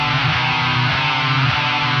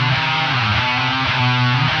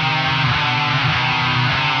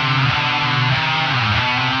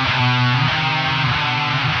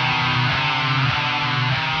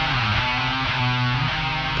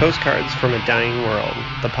Postcards from a Dying World,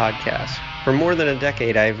 the podcast. For more than a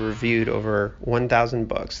decade, I've reviewed over 1,000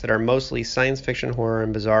 books that are mostly science fiction, horror,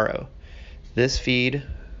 and bizarro. This feed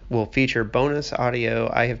will feature bonus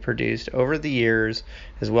audio I have produced over the years,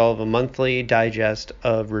 as well as a monthly digest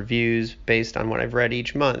of reviews based on what I've read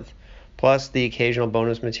each month, plus the occasional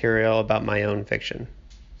bonus material about my own fiction.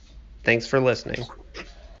 Thanks for listening.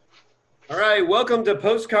 All right, welcome to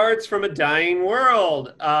Postcards from a Dying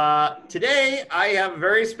World. Today, I have a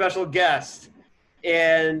very special guest.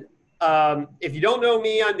 And if you don't know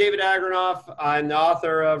me, I'm David Agranoff. I'm the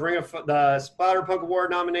author of the Splatterpunk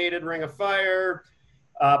Award-nominated Ring of Fire,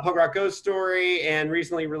 Punk Rock Ghost Story, and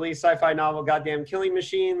recently released sci-fi novel Goddamn Killing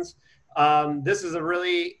Machines. This is a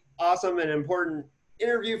really awesome and important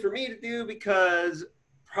interview for me to do because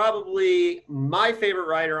probably my favorite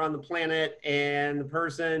writer on the planet and the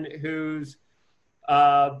person whose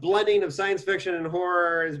blending of science fiction and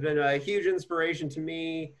horror has been a huge inspiration to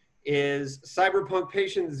me is cyberpunk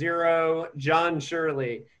patient zero, John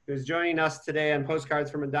Shirley, who's joining us today on Postcards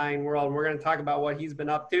from a Dying World. And we're going to talk about what he's been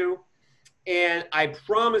up to. And I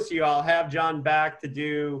promise you I'll have John back to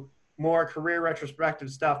do more career retrospective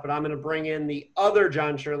stuff, but I'm going to bring in the other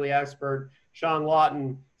John Shirley expert, Sean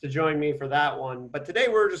Lawton, to join me for that one. But today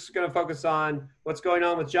we're just going to focus on what's going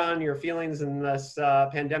on with John, your feelings in this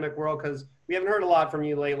pandemic world, because we haven't heard a lot from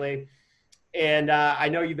you lately. And I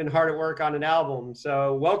know you've been hard at work on an album.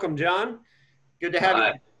 So welcome, John. Good to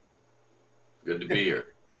have you. Good to be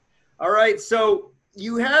here. All right. So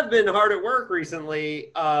you have been hard at work recently.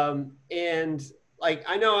 And like,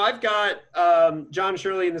 I know I've got John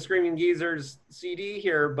Shirley and the Screaming Geezers CD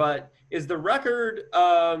here, but is the record,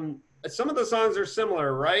 some of the songs are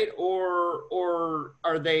similar, right? Or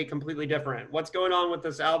are they completely different? What's going on with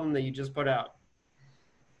this album that you just put out?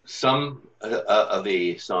 Some of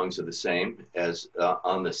the songs are the same as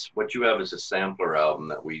on this. What you have is a sampler album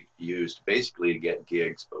that we used basically to get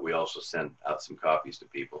gigs, but we also sent out some copies to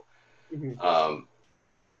people. Mm-hmm.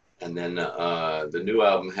 And then the new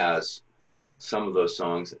album has some of those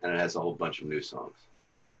songs, and it has a whole bunch of new songs.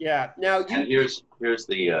 Yeah. Now and here's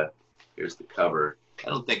the cover. I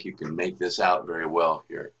don't think you can make this out very well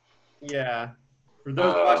here. Yeah. For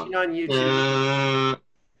those watching on YouTube.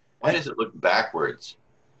 Why does it look backwards?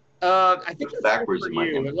 I think it's backwards for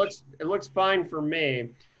you. It looks fine for me.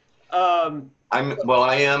 I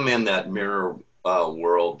am in that mirror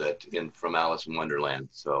world from Alice in Wonderland,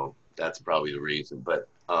 so that's probably the reason. But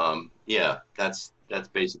yeah, that's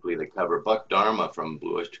basically the cover. Buck Dharma from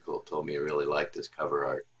Blue Oyster Cult told me he really liked this cover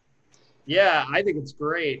art. Yeah, I think it's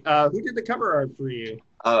great. Who did the cover art for you?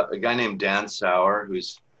 A guy named Dan Sauer,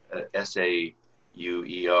 who's Sauer.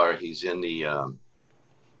 He's in the.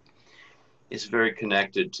 It's very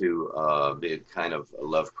connected to the kind of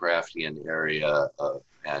Lovecraftian area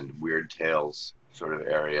and Weird Tales sort of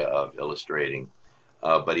area of illustrating.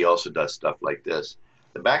 But he also does stuff like this.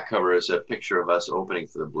 The back cover is a picture of us opening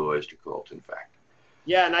for the Blue Oyster Cult, in fact.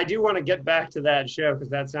 Yeah, and I do want to get back to that show because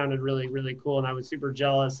that sounded really, really cool. And I was super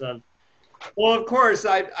jealous of. Well, of course,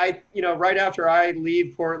 I right after I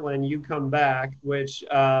leave Portland, you come back, which,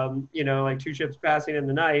 like two ships passing in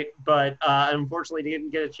the night. But unfortunately, didn't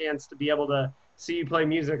get a chance to be able to see you play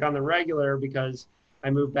music on the regular because I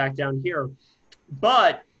moved back down here.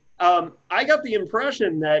 But I got the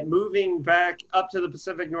impression that moving back up to the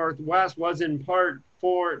Pacific Northwest was in part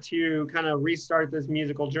to kind of restart this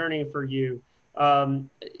musical journey for you.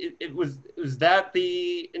 Was that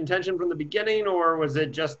the intention from the beginning, or was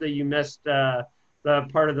it just that you missed the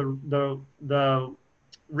part of the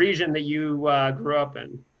region that you grew up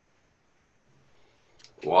in?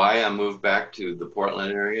 Why I moved back to the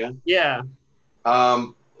Portland area? Yeah. A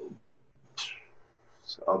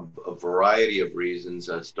variety of reasons,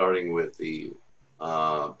 starting with the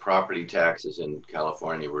property taxes in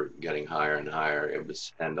California were getting higher and higher.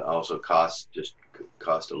 And also cost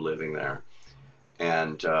of living there.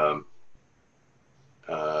 And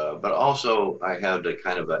but also I had a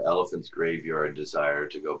kind of an elephant's graveyard desire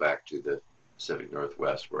to go back to the Pacific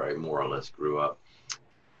Northwest where I more or less grew up.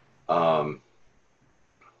 I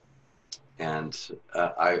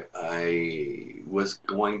was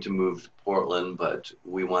going to move to Portland, but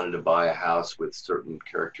we wanted to buy a house with certain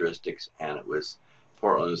characteristics, and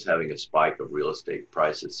Portland was having a spike of real estate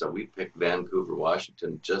prices. So we picked Vancouver,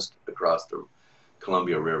 Washington, just across the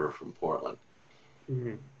Columbia River from Portland.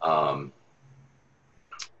 Mm-hmm.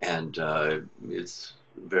 It's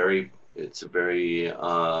very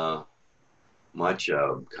much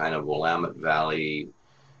a kind of Willamette Valley,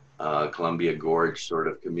 Columbia Gorge sort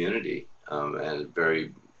of community, and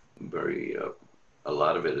very, very a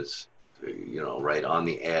lot of it is, right on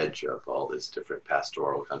the edge of all this different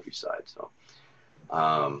pastoral countryside. So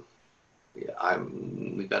Yeah,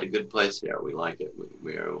 we got a good place there. We like it.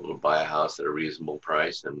 We are able to buy a house at a reasonable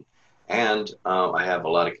price, and I have a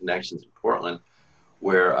lot of connections in Portland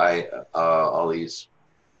where all these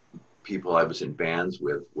people I was in bands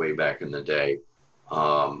with way back in the day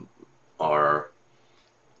um, are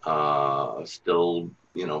still,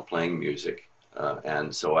 playing music.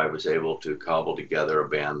 And so I was able to cobble together a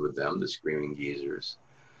band with them, the Screaming Geezers.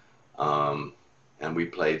 Um, and we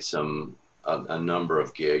played a number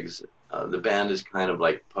of gigs. The band is kind of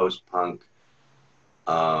like post-punk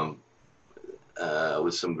um,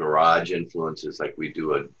 with some garage influences, like we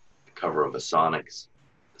do a cover of a Sonics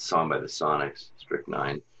song by the Sonics,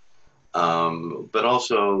 Strychnine. But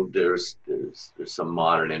also there's some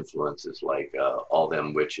modern influences like All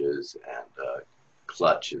Them Witches and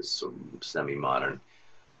Clutch is some semi-modern.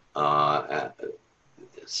 Uh,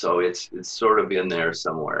 so it's sort of in there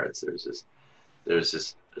somewhere. There's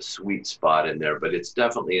this a sweet spot in there, but it's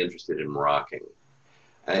definitely interested in rocking.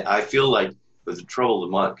 I feel like with the trouble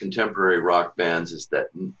with contemporary rock bands is that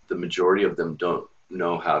the majority of them don't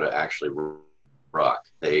know how to actually rock.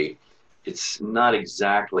 It's not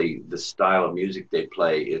exactly the style of music they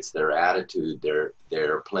play. It's their attitude.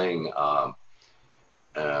 They're playing uh,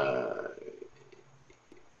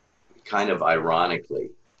 kind of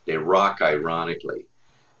ironically. They rock ironically,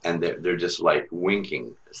 and they're just like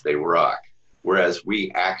winking as they rock. Whereas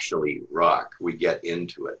we actually rock. We get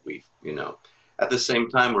into it. At the same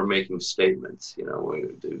time, we're making statements.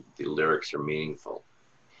 The lyrics are meaningful.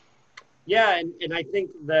 Yeah, and I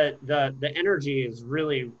think that the energy is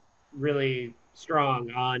really, really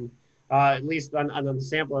strong on at least on the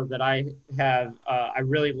sampler that I have. I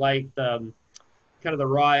really like the kind of the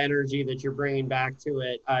raw energy that you're bringing back to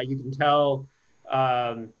it. You can tell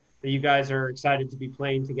that you guys are excited to be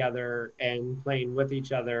playing together and playing with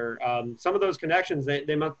each other. Some of those connections they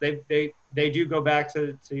do go back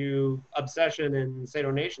to Obsession and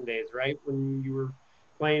Sado Nation days, right? When you were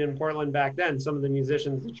playing in Portland back then, some of the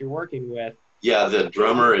musicians that you're working with. Yeah, the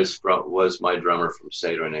drummer was my drummer from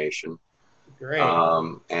Sado Nation. Great.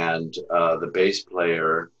 And the bass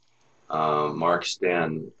player, Mark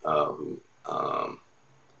Sten, who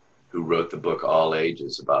wrote the book All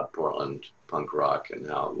Ages about Portland punk rock and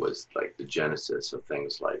how it was like the genesis of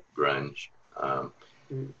things like grunge.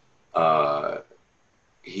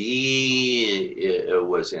 He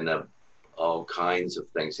was in all kinds of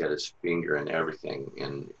things. He had his finger in everything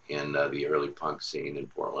in the early punk scene in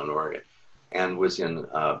Portland, Oregon, and was in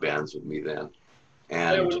bands with me then.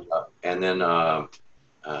 And then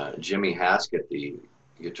Jimmy Haskett, the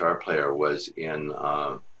guitar player, was in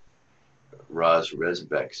Roz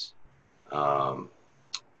Rezbek's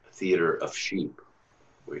Theater of Sheep,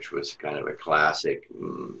 which was kind of a classic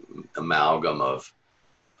amalgam of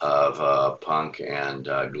punk and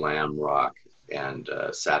glam rock and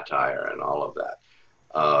satire and all of that.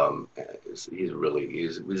 He's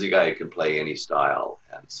a guy who can play any style,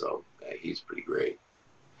 and so he's pretty great.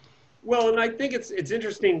 Well, and I think it's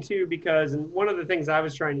interesting too, because one of the things I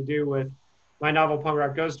was trying to do with my novel Punk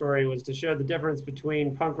Rock Ghost Story was to show the difference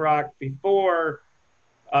between punk rock before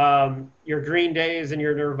your Green Days and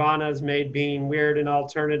your Nirvanas made being weird and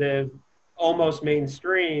alternative, almost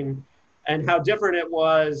mainstream, and how different it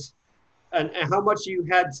was, and how much you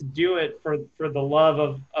had to do it for the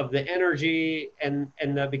love of the energy and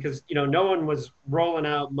because no one was rolling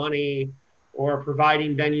out money or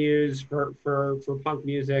providing venues for punk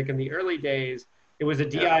music in the early days. It was a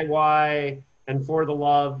DIY and for the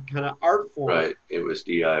love kind of art form. Right. It was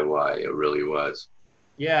DIY. It really was.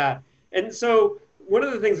 Yeah. And so one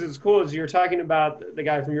of the things that's cool is you're talking about the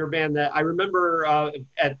guy from your band that I remember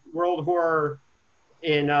at World Horror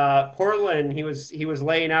in Portland. He was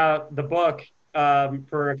laying out the book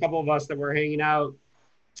for a couple of us that were hanging out,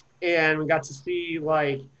 and we got to see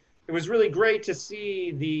it was really great to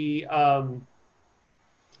see the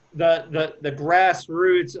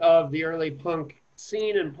grassroots of the early punk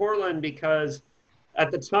scene in Portland, because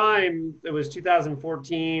at the time it was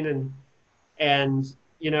 2014 and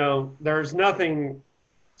there's nothing.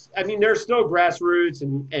 I mean, there's still grassroots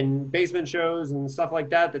and basement shows and stuff like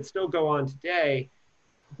that still go on today,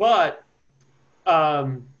 but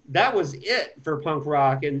that was it for punk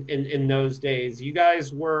rock in those days. You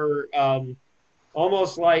guys were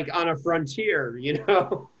almost like on a frontier,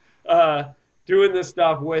 doing this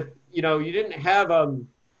stuff with, you didn't have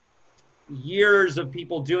years of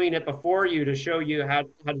people doing it before you to show you how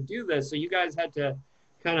to do this. So you guys had to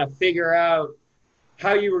kind of figure out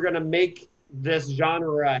how you were going to make this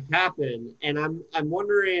genre happen. And I'm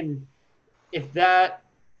wondering if that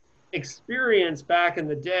experience back in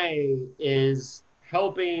the day is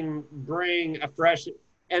helping bring a fresh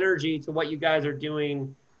energy to what you guys are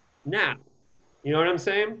doing now. You know what I'm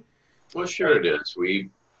saying? Well, sure it is.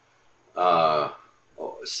 Uh,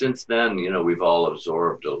 since then, we've all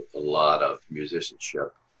absorbed a lot of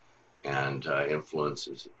musicianship and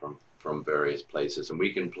influences from various places, and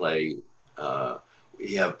we can play.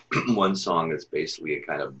 We have one song that's basically a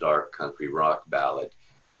kind of dark country rock ballad,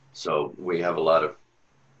 so we have a lot of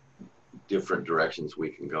different directions we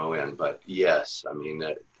can go in. But yes, I mean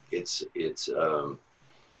it's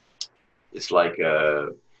like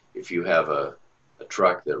if you have a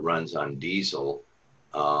truck that runs on diesel.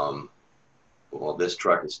 Well, this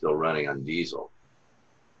truck is still running on diesel.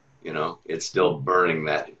 It's still burning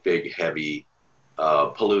that big, heavy,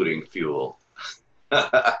 polluting fuel.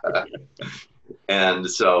 And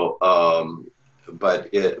so,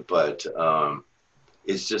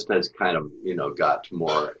 it's just has kind of, got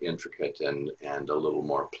more intricate and a little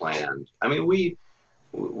more planned. I mean,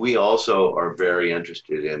 we also are very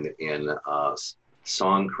interested in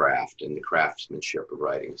songcraft and the craftsmanship of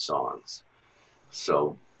writing songs.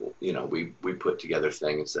 So, we put together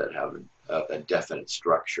things that have a definite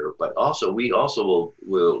structure, but also we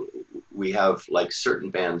have, like certain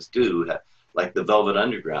bands do, like the Velvet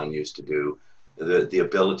Underground used to do, the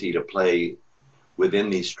ability to play within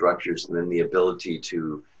these structures, and then the ability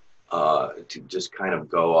to just kind of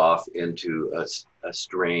go off into a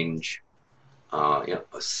strange, a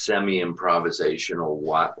semi-improvisational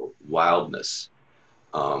wildness,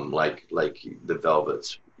 like the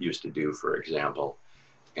Velvets used to do, for example,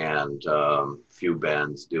 and few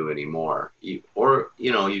bands do anymore. Or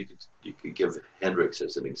you could give Hendrix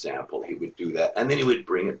as an example. He would do that, and then he would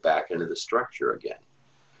bring it back into the structure again.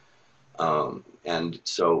 And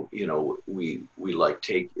so we like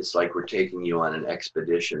it's like we're taking you on an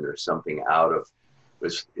expedition or something out of.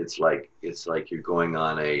 It's like you're going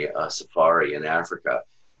on a safari in Africa,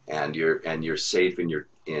 and you're safe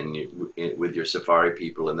with your safari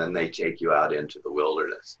people, and then they take you out into the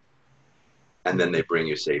wilderness, and then they bring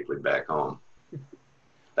you safely back home.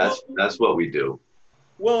 That's what we do.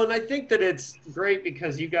 Well, and I think that it's great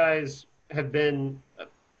because you guys have been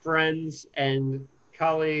friends and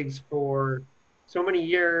colleagues for so many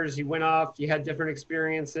years. You went off, you had different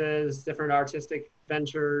experiences, different artistic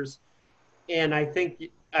ventures. And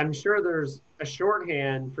I'm sure there's a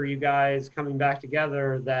shorthand for you guys coming back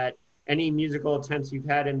together that any musical attempts you've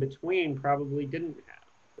had in between probably didn't have,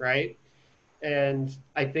 right? And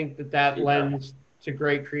I think that lends to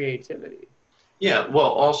great creativity. Yeah, well,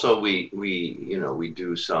 also we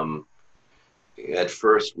do some. At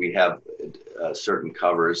first, we have certain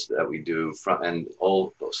covers that we do and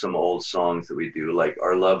some old songs that we do. Like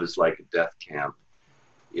 "Our Love Is Like a Death Camp"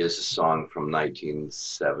 is a song from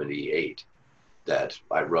 1978 that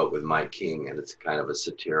I wrote with Mike King, and it's kind of a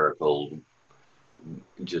satirical,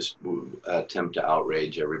 just attempt to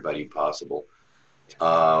outrage everybody possible,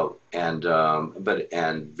 and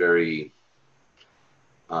very.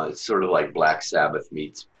 It's sort of like Black Sabbath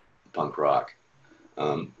meets punk rock.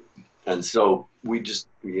 And so we just,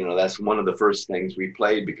 that's one of the first things we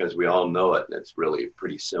played because we all know it, and it's really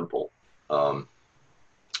pretty simple. But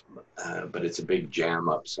it's a big jam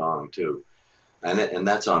up song too. And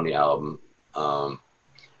that's on the album. So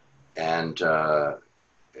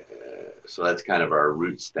that's kind of our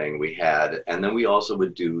roots thing we had. And then we also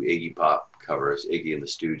would do Iggy Pop covers, Iggy and the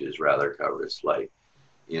Stooges rather covers, like,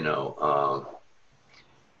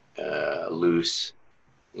 Loose,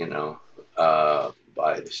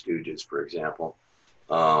 by the Stooges, for example,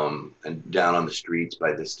 and Down on the Streets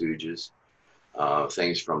by the Stooges,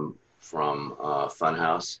 things from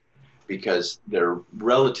Funhouse, because they're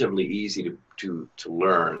relatively easy to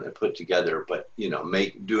learn and put together, but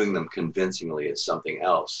doing them convincingly is something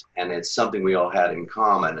else, and it's something we all had in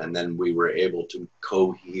common, and then we were able to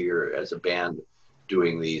cohere as a band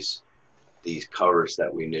doing these covers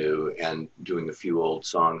that we knew and doing a few old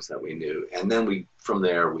songs that we knew. And then from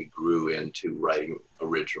there we grew into writing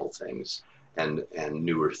original things and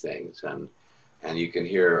newer things. And you can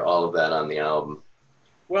hear all of that on the album.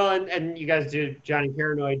 Well, and you guys do Johnny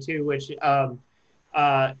Paranoid too, which is,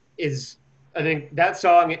 I think that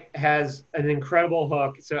song has an incredible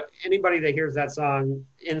hook. So anybody that hears that song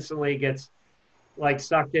instantly gets like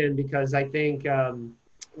sucked in, because I think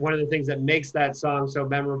one of the things that makes that song so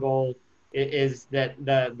memorable is that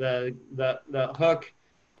the hook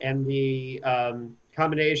and the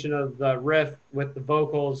combination of the riff with the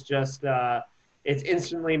vocals, just it's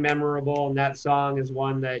instantly memorable, and that song is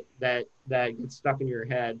one that gets stuck in your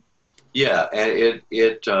head. Yeah, and it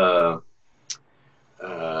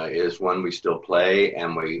is one we still play,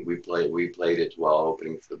 and we played it while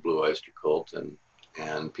opening for the Blue Oyster Cult,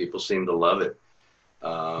 and people seem to love it.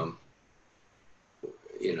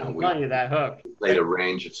 you know, I'm we telling you that hook. played a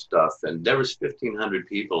range of stuff, and there was 1,500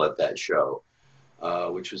 people at that show,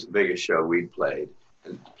 which was the biggest show we'd played,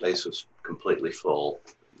 and the place was completely full,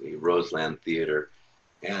 the Roseland Theater.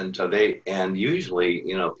 And usually,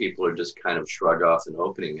 you know, people are just kind of shrug off an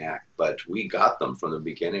opening act, but we got them from the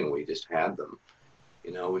beginning. We just had them.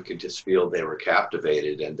 You know, we could just feel they were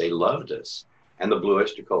captivated and they loved us. And the Blue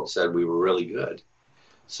Oyster Cult said we were really good.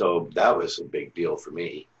 So that was a big deal for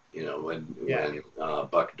me, you know, when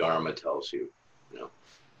Buck Dharma tells you, you know.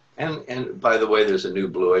 And by the way, there's a new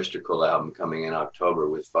Blue Oyster Cult album coming in October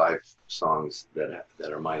with 5 songs that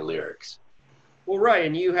are my lyrics. Well, right,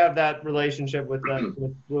 and you have that relationship with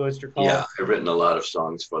Blue Oyster Cult. Yeah, I've written a lot of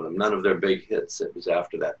songs for them. None of their big hits. It was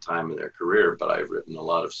after that time in their career, but I've written a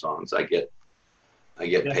lot of songs. I get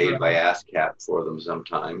paid by ASCAP for them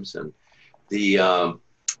sometimes, and the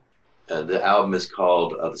album is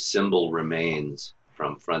called "The Symbol Remains"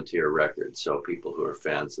 from Frontier Records. So people who are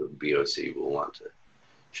fans of BOC will want to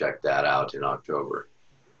check that out in October.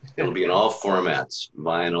 It'll be in all formats: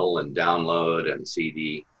 vinyl and download and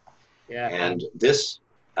CD. Yeah. And this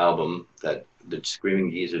album, the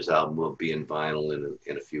Screaming Geezers album, will be in vinyl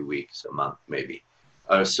in a few weeks, a month maybe.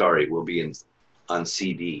 Will be on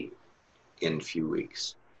CD in a few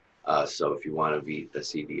weeks. So if you want a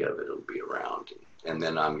CD of it, it'll be around. And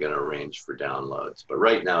then I'm going to arrange for downloads. But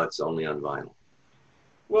right now it's only on vinyl.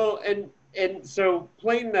 Well, and so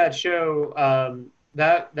playing that show,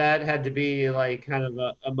 that had to be like kind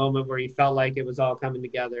of a moment where you felt like it was all coming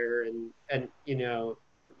together and you know,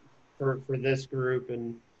 for this group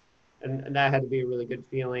and that had to be a really good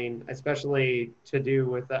feeling, especially to do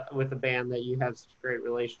with a band that you have such a great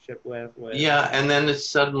relationship with. Yeah, and then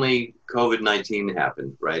suddenly COVID-19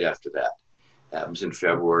 happened right after that. That was in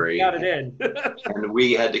February. Got it in. And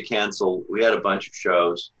we had to cancel. We had a bunch of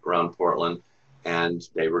shows around Portland, and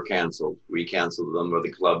they were canceled. We canceled them, or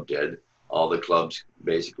the club did. All the clubs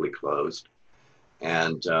basically closed,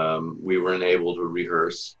 and we weren't able to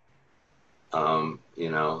rehearse.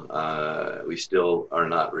 We still are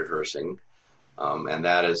not rehearsing, and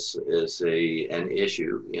that is an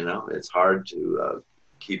issue. You know, it's hard to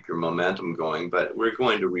keep your momentum going, but we're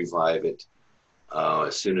going to revive it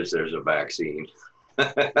as soon as there's a vaccine.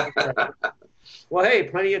 Well, hey,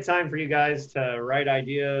 plenty of time for you guys to write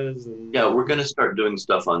ideas. Yeah, we're going to start doing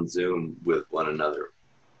stuff on Zoom with one another.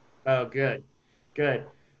 Oh, good.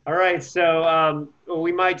 All right, so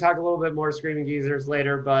we might talk a little bit more Screaming Geezers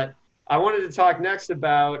later, but I wanted to talk next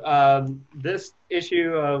about this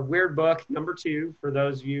issue of Weird Book #2. For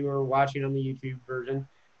those of you who are watching on the YouTube version,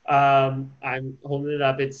 I'm holding it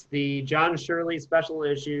up. It's the John Shirley special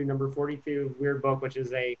issue #42 of Weird Book, which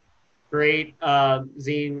is a great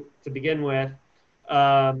zine to begin with.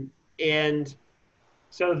 And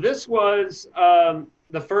so this was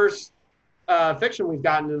the first fiction we've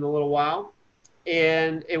gotten in a little while,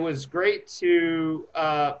 and it was great to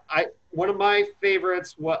one of my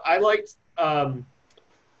favorites. What I liked the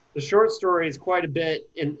short stories quite a bit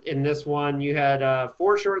in this one. You had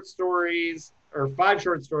 5 short stories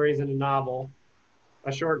and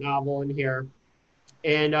a short novel in here.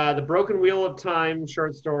 And the Broken Wheel of Time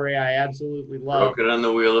short story, I absolutely love. Broken on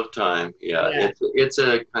the Wheel of Time. Yeah. It's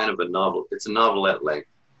a kind of a novel. It's a novelette length.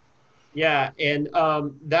 Yeah, and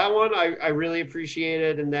that one I really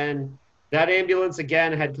appreciated. And then that Ambulance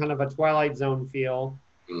again had kind of a Twilight Zone feel.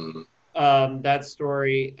 Mm-hmm. That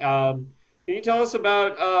story. Can you tell us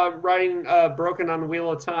about writing Broken on the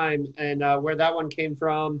Wheel of Time and where that one came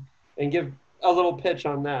from, and give a little pitch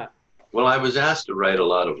on that? Well, I was asked to write a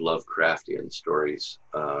lot of Lovecraftian stories.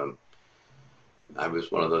 I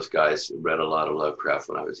was one of those guys who read a lot of Lovecraft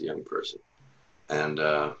when I was a young person. And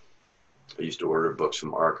I used to order books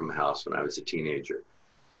from Arkham House when I was a teenager.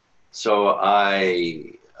 So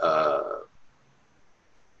I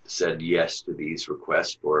said yes to these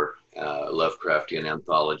requests for Lovecraftian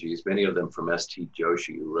anthologies, many of them from S.T.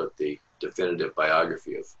 Joshi, who wrote the definitive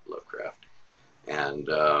biography of Lovecraft. And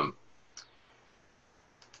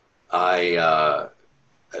I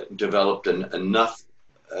developed enough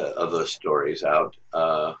of those stories out,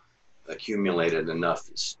 accumulated enough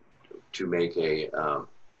to make a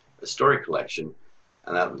story collection,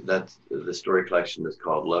 and that the story collection is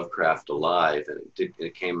called Lovecraft Alive, and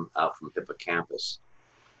it came out from Hippocampus,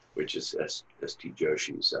 which is S.T.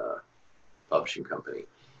 Joshi's publishing company,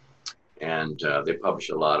 and they publish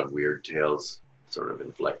a lot of weird tales, sort of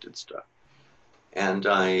inflected stuff, and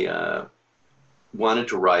I wanted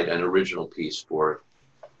to write an original piece for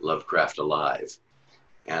Lovecraft Alive.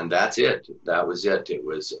 And that's it. That was it. It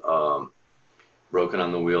was Broken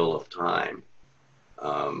on the Wheel of Time,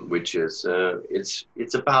 which is,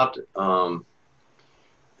 it's about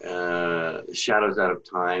Shadows Out of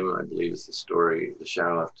Time, I believe is the story, The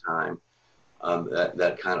Shadow of Time.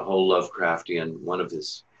 That kind of whole Lovecraftian, one of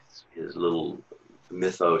his little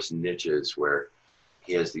mythos niches where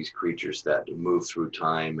he has these creatures that move through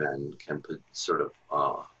time and can sort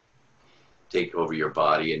of take over your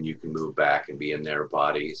body, and you can move back and be in their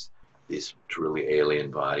bodies, these truly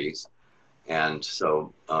alien bodies. And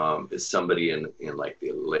so is somebody in like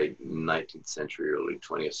the late 19th century, early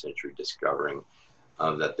 20th century discovering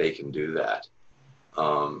that they can do that,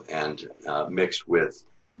 and mixed with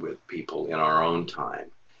people in our own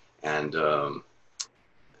time. And I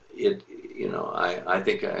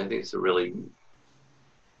think it's a really,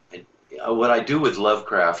 what I do with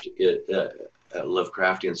Lovecraft,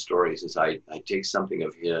 Lovecraftian stories, is I take something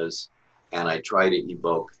of his and I try to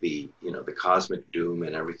evoke the cosmic doom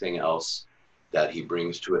and everything else that he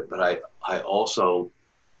brings to it. But I also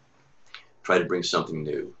try to bring something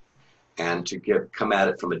new and to come at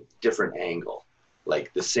it from a different angle,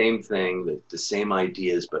 like the same thing, the same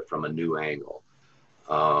ideas, but from a new angle.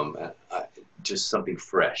 Just something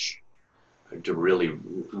fresh to really,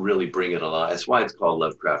 really bring it alive. That's why it's called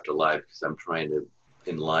Lovecraft Alive, because I'm trying to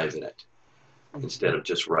enliven it instead of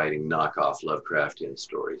just writing knockoff Lovecraftian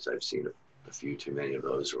stories. I've seen a few too many of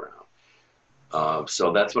those around.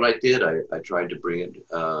 So that's what I did. I tried to bring it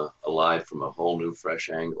alive from a whole new, fresh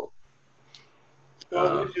angle.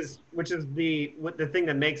 Well, which is the thing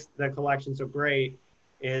that makes the collection so great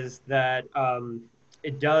is that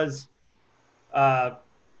it does.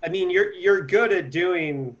 I mean, you're good at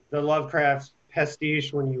doing the Lovecraft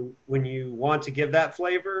pastiche when you want to give that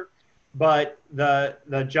flavor, but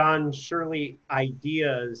the John Shirley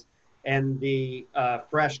ideas and the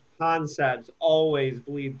fresh concepts always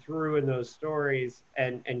bleed through in those stories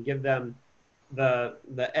and give them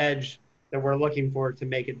the edge that we're looking for to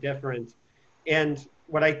make it different. And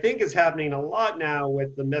what I think is happening a lot now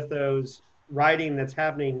with the mythos writing that's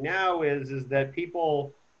happening now is that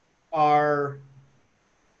people are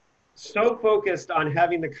so focused on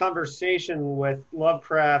having the conversation with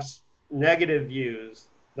Lovecraft's negative views,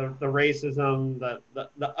 the racism,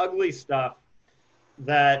 the ugly stuff,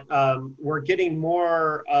 that we're getting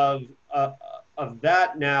more of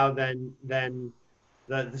that now than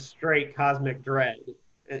the straight cosmic dread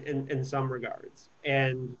in some regards.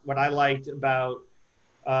 And what I liked about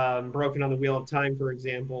Broken on the Wheel of Time, for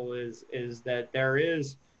example, is that there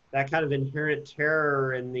is that kind of inherent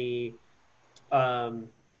terror in the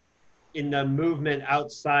movement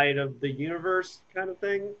outside of the universe, kind of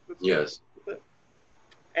thing. Yes.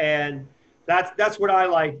 And that's what I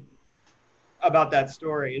like about that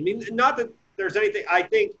story. I mean, not that there's anything. I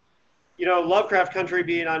think, Lovecraft Country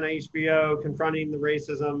being on HBO, confronting the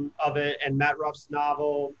racism of it, and Matt Ruff's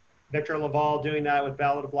novel, Victor LaValle doing that with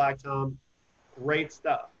Ballad of Black Tom, great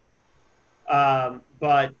stuff.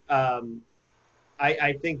 But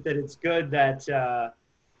I think that it's good that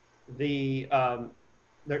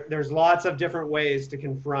there's lots of different ways to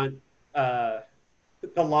confront the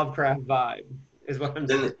Lovecraft vibe, is what I'm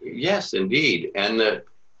saying. Yes, indeed. And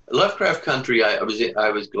Lovecraft Country, I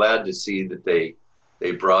was glad to see that they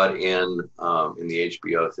brought in the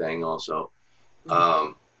HBO thing also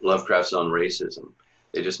Lovecraft's own racism.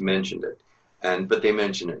 They just mentioned it, but they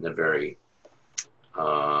mentioned it in a very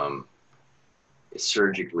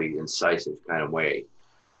surgically incisive kind of way.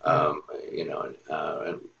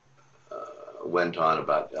 Went on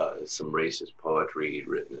about some racist poetry he'd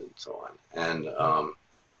written and so on, and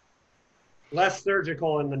less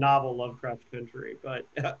surgical in the novel Lovecraft Country, but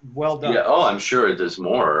well done. Yeah. Oh, I'm sure there's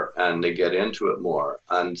more, and they get into it more.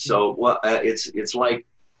 And so, it's like,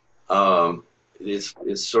 it's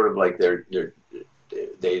sort of like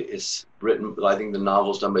it's written. I think the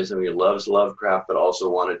novel's done by somebody who loves Lovecraft, but also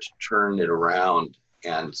wanted to turn it around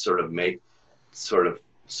and sort of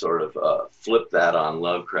flip that on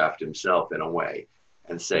Lovecraft himself in a way,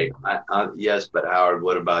 and say, yes, but Howard,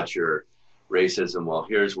 what about your racism? Well,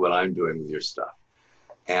 here's what I'm doing with your stuff.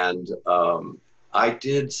 And I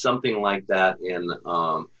did something like that in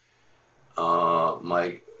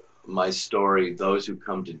my story, Those Who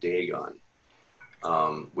Come to Dagon,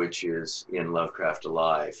 which is in Lovecraft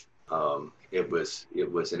Alive. It was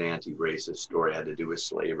an anti-racist story, it had to do with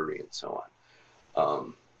slavery and so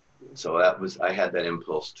on. So I had that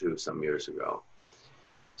impulse too some years ago.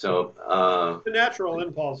 So the natural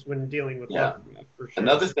impulse when dealing with Lovecraft, for sure.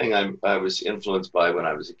 Another thing I was influenced by when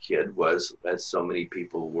I was a kid was, as so many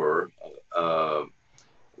people were,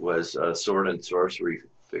 was sword and sorcery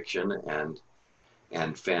fiction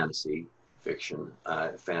and fantasy fiction,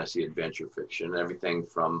 fantasy adventure fiction, everything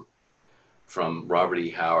from Robert E.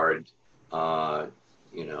 Howard, to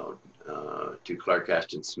Clark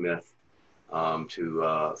Ashton Smith,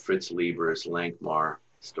 to Fritz Lieber's Lankhmar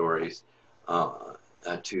stories,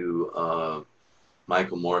 to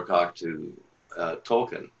Michael Moorcock, to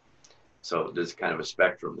Tolkien. So there's kind of a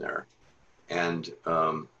spectrum there. And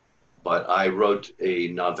but I wrote a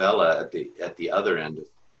novella at the other end, of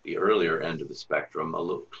the earlier end of the spectrum, a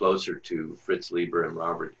little closer to Fritz Lieber and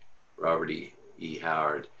Robert E.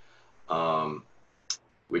 Howard,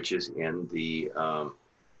 which is in the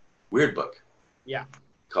Weird Book. Yeah.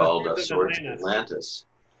 Called Swords of Atlantis.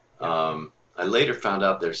 Yeah. I later found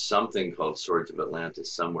out there's something called Swords of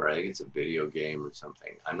Atlantis somewhere. I think it's a video game or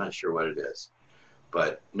something. I'm not sure what it is.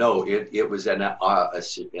 But no, it was an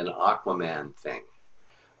Aquaman thing.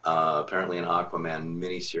 Apparently an Aquaman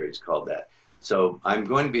miniseries called that. So I'm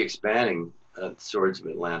going to be expanding Swords of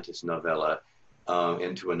Atlantis novella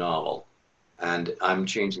into a novel. And I'm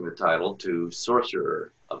changing the title to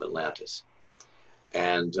Sorcerer of Atlantis.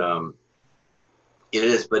 And it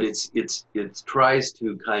is, but it tries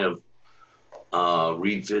to kind of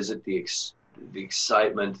revisit the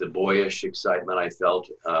excitement, the boyish excitement I felt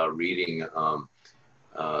reading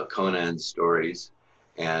Conan's stories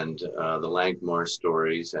and the Lankhmar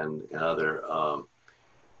stories and other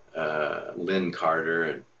Lynn Carter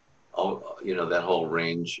and all, that whole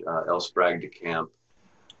range, L. Sprague de Camp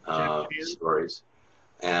stories,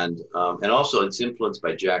 and also it's influenced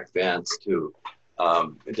by Jack Vance too.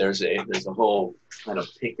 There's a whole kind of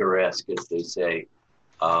picaresque, as they say,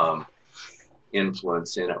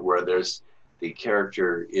 influence in it, where there's the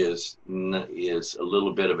character is a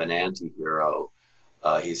little bit of an anti-hero.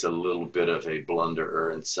 He's a little bit of a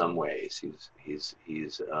blunderer in some ways.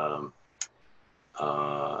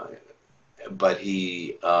 But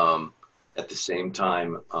he at the same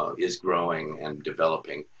time is growing and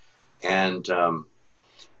developing, and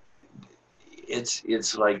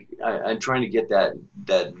it's like I'm trying to get that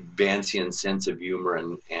Vancian sense of humor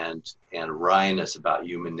and wryness about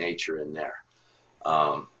human nature in there.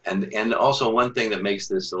 And also one thing that makes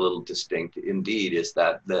this a little distinct indeed is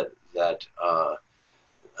that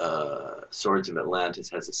Swords of Atlantis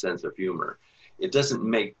has a sense of humor.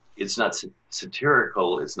 It's not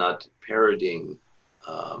satirical, it's not parodying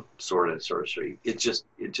sword and sorcery. It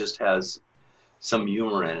just has some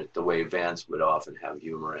humor in it, the way Vance would often have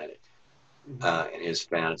humor in it, in his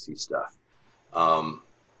fantasy stuff. And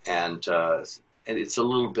it's a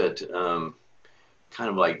little bit kind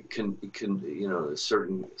of like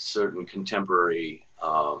certain contemporary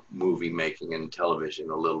movie making and television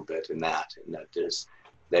a little bit in that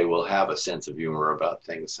they will have a sense of humor about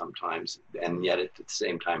things sometimes, and yet at the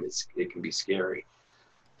same time it can be scary.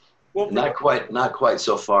 Well, not quite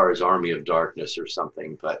so far as Army of Darkness or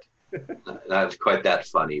something, but not quite that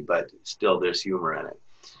funny, but still there's humor in it.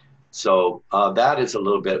 So that is a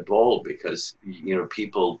little bit bold because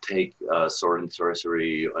people take sword and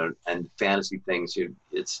sorcery and fantasy things.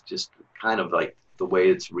 It's just kind of like the way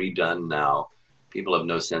it's redone now. People have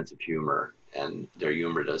no sense of humor, and their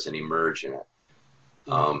humor doesn't emerge in it.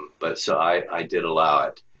 But so I did allow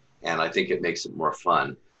it, and I think it makes it more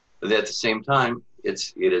fun. But at the same time,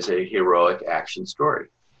 it is a heroic action story.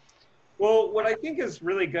 Well, what I think is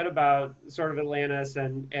really good about Sword of Atlantis,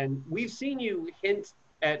 and we've seen you hint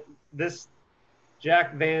at this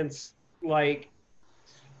Jack Vance like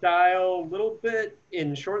style a little bit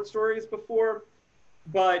in short stories before,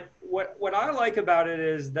 but what I like about it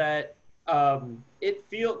is that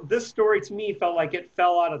this story to me felt like it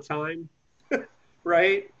fell out of time,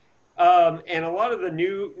 right? And a lot of the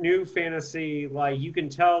new fantasy, like you can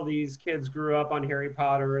tell these kids grew up on Harry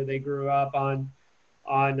Potter, or they grew up on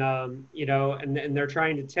and they're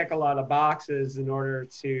trying to tick a lot of boxes in order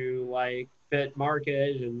to like fit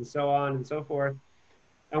market and so on and so forth.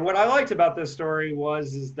 And what I liked about this story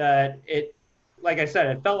is that it, like I said,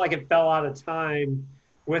 it felt like it fell out of time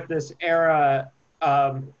with this era,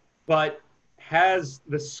 but has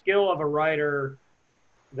the skill of a writer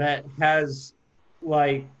that has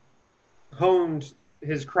like honed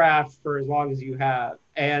his craft for as long as you have.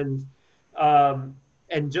 And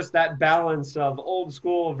just that balance of old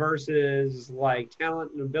school versus like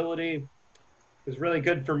talent and ability is really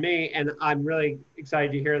good for me. And I'm really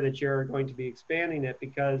excited to hear that you're going to be expanding it,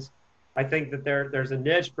 because I think that there's a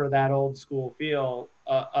niche for that old school feel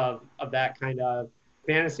of that kind of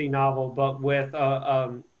fantasy novel, but with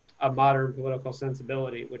a modern political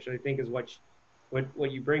sensibility, which I think is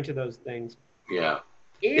what you bring to those things. Yeah.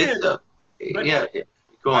 Go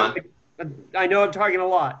on. I know I'm talking a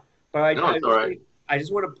lot, but it's all right. I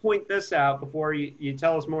just want to point this out before you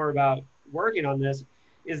tell us more about working on this,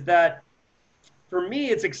 is that for me,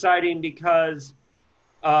 it's exciting because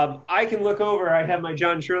I can look over, I have my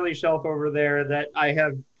John Shirley shelf over there that I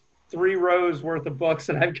have 3 rows worth of books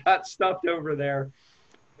that I've got stuffed over there.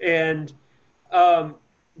 And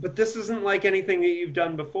but this isn't like anything that you've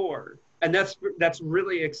done before, and that's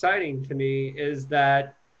really exciting to me. Is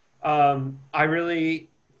that I really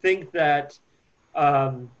think that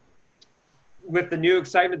um, with the new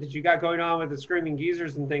excitement that you got going on with the Screaming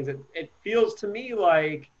Geezers and things, it feels to me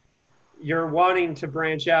like you're wanting to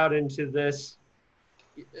branch out into this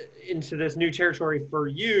new territory for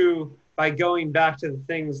you by going back to the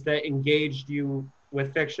things that engaged you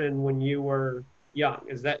with fiction when you were young.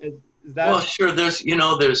 Is Well, that sure. There's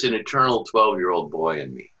an eternal 12-year-old boy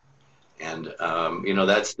in me, and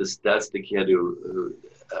that's the kid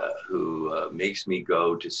who makes me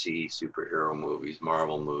go to see superhero movies,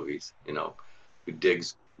 Marvel movies. Who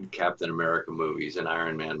digs Captain America movies and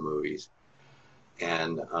Iron Man movies,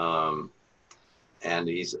 and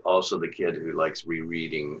he's also the kid who likes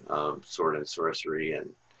rereading Sword and Sorcery and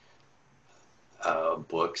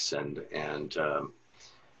books, and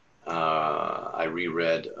I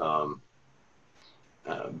reread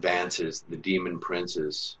Vance's The Demon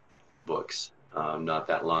Prince's books not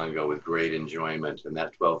that long ago with great enjoyment, and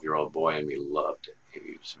that 12-year-old boy in me loved it.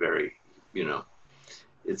 He was very,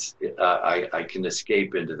 I can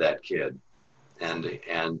escape into that kid, and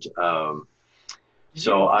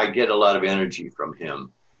so I get a lot of energy from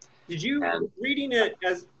him. did you And reading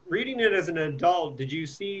it as an adult, did you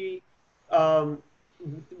see um,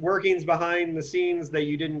 workings behind the scenes that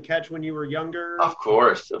you didn't catch when you were younger? of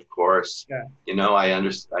course, Yeah.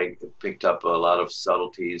 I picked up a lot of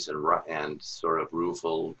subtleties and sort of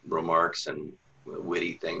rueful remarks and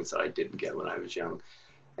witty things that I didn't get when I was young,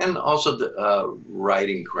 and also the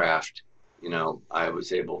writing craft. I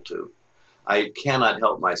was able to. I cannot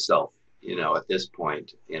help myself. At this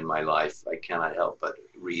point in my life, I cannot help but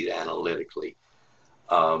read analytically,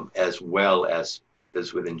 as well as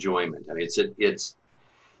with enjoyment. I mean, it's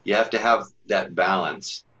you have to have that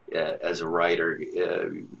balance as a writer.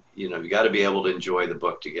 You got to be able to enjoy the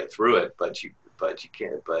book to get through it, but you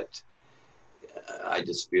can't. But I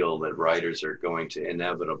just feel that writers are going to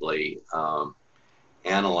inevitably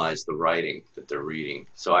analyze the writing that they're reading.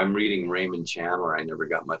 So I'm reading Raymond Chandler. I never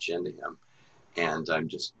got much into him, and I'm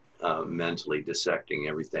just mentally dissecting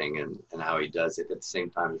everything and how he does it at the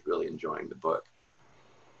same time as really enjoying the book.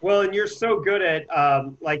 Well, and you're so good at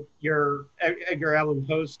like your Edgar Allan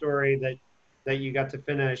Poe story that you got to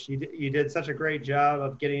finish. You did such a great job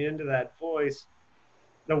of getting into that voice.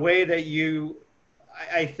 The way that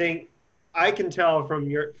I think I can tell from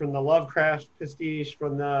the Lovecraft pastiche,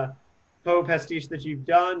 from the Poe pastiche that you've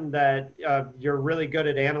done, that you're really good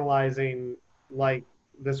at analyzing like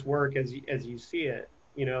this work as you see it.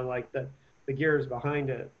 Like the gears behind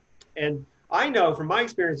it. And I know from my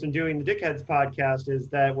experience in doing the Dickheads podcast is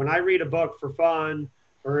that when I read a book for fun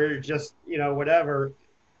or just, whatever,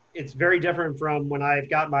 it's very different from when I've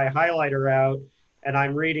got my highlighter out and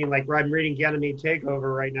I'm reading, like I'm reading Ganymede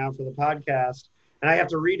Takeover right now for the podcast. And I have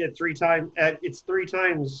to read it 3 times. It's 3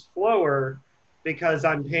 times slower because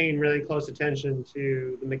I'm paying really close attention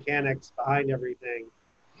to the mechanics behind everything.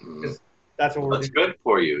 Because that's what we're It's good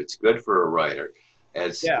for you. It's good for a writer.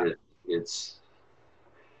 Yeah. It's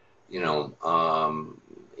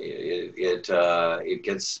it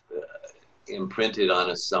gets imprinted on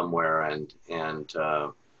us somewhere, and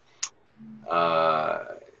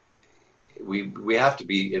we have to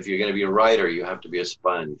be. If you're going to be a writer, you have to be a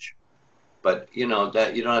sponge. But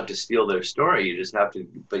that you don't have to steal their story. You just have to.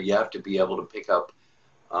 But you have to be able to pick up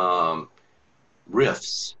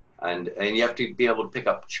riffs, and you have to be able to pick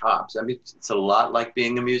up chops. I mean, it's a lot like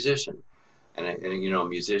being a musician, and a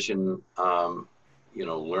musician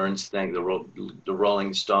learns things. The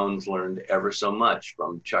Rolling Stones learned ever so much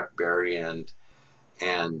from Chuck Berry and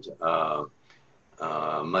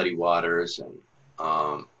Muddy Waters and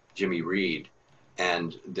Jimmy Reed,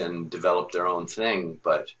 and then developed their own thing.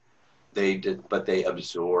 But they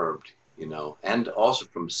absorbed, and also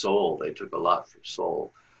from soul. They took a lot from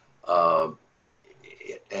soul. But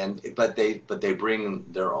they bring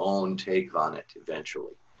their own take on it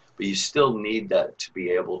eventually. But you still need that to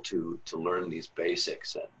be able to learn these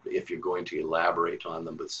basics. And if you're going to elaborate on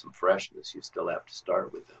them with some freshness, you still have to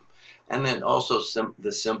start with them. And then also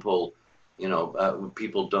the simple,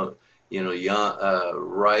 people don't, young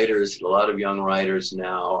writers, a lot of young writers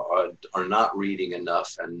now are not reading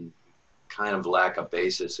enough and kind of lack a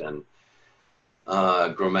basis in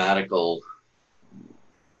grammatical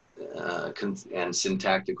and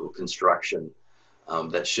syntactical construction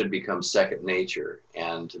that should become second nature,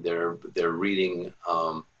 and they're reading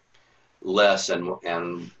less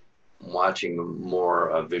and watching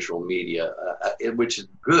more visual media, which is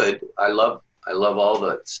good. I love all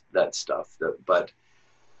that stuff. But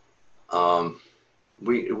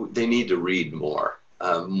they need to read more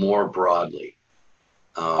broadly.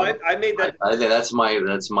 I made that. I think that's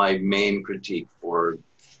my main critique for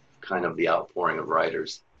kind of the outpouring of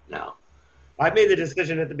writers now. I made the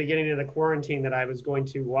decision at the beginning of the quarantine that I was going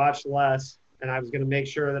to watch less, and I was going to make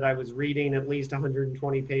sure that I was reading at least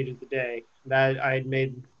 120 pages a day. That I had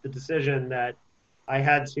made the decision that I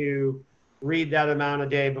had to read that amount a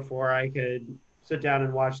day before I could sit down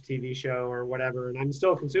and watch a TV show or whatever. And I'm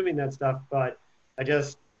still consuming that stuff, but I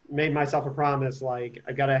just made myself a promise, like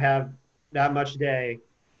I've got to have that much a day,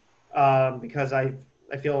 because I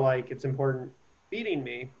feel like it's important feeding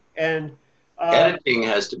me. And editing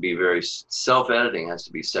has to be self-editing has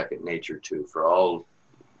to be second nature too for all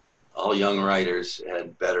young writers,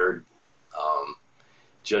 and better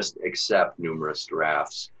just accept numerous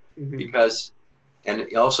drafts. Mm-hmm. Because, and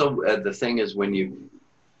also the thing is, when you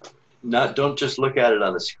don't just look at it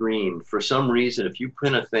on the screen. For some reason, if you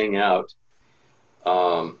print a thing out,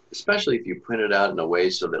 especially if you print it out in a way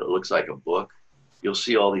so that it looks like a book, you'll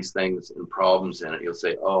see all these things and problems in it. You'll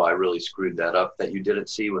say, oh, I really screwed that up, that you didn't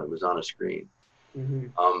see when it was on a screen.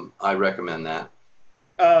 Mm-hmm. I recommend that.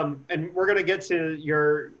 And we're going to get to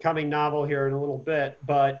your coming novel here in a little bit,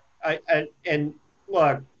 but and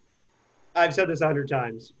look, I've said this 100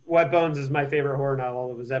 times. Wet Bones is my favorite horror novel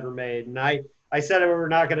that was ever made. And I said we're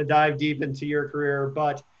not going to dive deep into your career,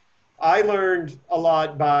 but I learned a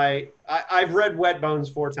lot I've read Wet Bones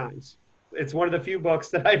 4 times. It's one of the few books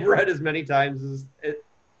that I've read as many times as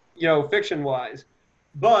fiction-wise.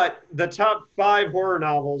 But the top 5 horror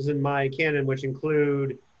novels in my canon, which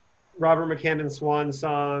include Robert McCammon's Swan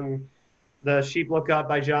Song, The Sheep Look Up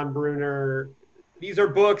by John Brunner, these are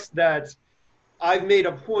books that I've made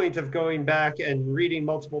a point of going back and reading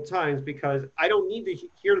multiple times because I don't need to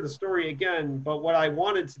hear the story again. But what I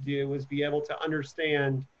wanted to do was be able to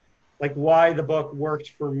understand, like, why the book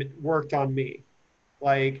worked on me,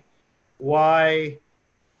 like why.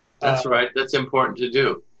 That's right. That's important to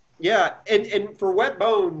do. Yeah, and for Wet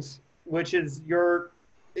Bones, which is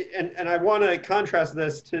and I want to contrast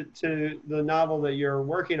this to the novel that you're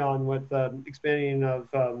working on with the expanding of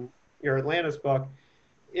your Atlantis book,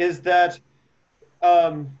 is that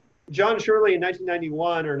John Shirley in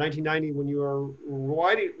 1991 or 1990, when you were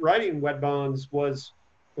writing Wet Bones, was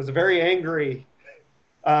a very angry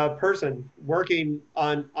person working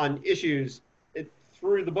on issues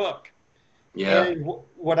through the book. Yeah. And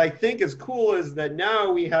what I think is cool is that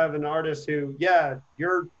now we have an artist who,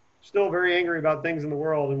 you're still very angry about things in the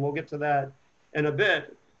world, and we'll get to that in a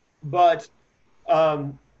bit. But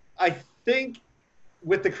I think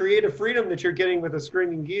with the creative freedom that you're getting with the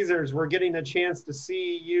Screaming Geezers, we're getting a chance to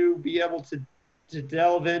see you be able to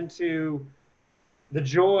delve into the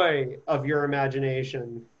joy of your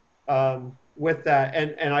imagination with that.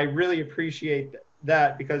 And I really appreciate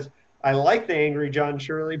that, because I like the angry John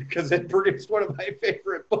Shirley because it produced one of my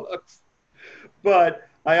favorite books. But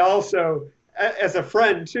I also, as a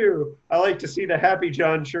friend too, I like to see the happy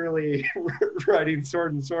John Shirley writing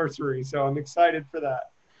Sword and Sorcery. So I'm excited for that.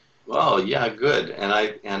 Well, yeah, good. And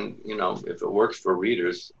if it works for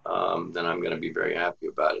readers, then I'm going to be very happy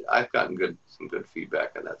about it. I've gotten some good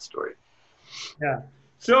feedback on that story. Yeah.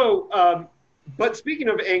 So, but speaking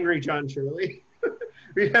of angry John Shirley,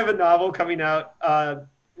 we have a novel coming out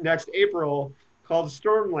next April called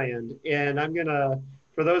Stormland. And I'm going to,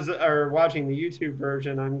 for those that are watching the YouTube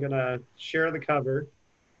version, I'm going to share the cover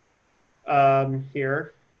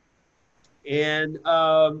here. And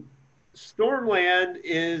Stormland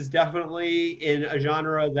is definitely in a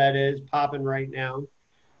genre that is popping right now,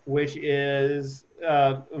 which is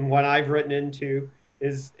what I've written into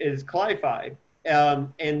is cli-fi.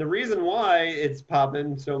 And the reason why it's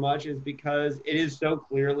popping so much is because it is so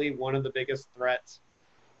clearly one of the biggest threats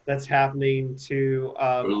that's happening to.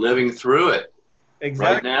 We're living through it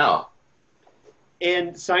right now.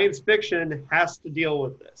 And science fiction has to deal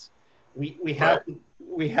with this. We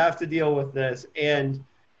have to deal with this. And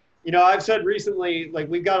I've said recently, like,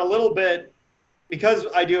 we've got a little bit, because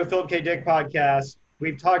I do a Philip K. Dick podcast,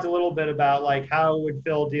 we've talked a little bit about, like, how would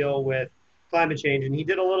Phil deal with climate change. And he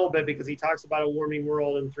did a little bit because he talks about a warming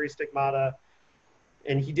world and Three Stigmata.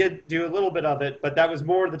 And he did do a little bit of it, but that was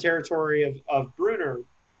more the territory of Brunner.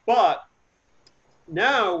 But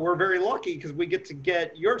now we're very lucky because we get to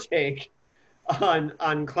get your take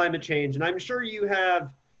on climate change. And I'm sure you have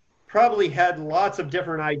probably had lots of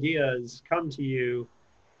different ideas come to you.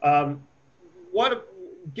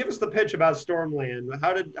 Give us the pitch about Stormland.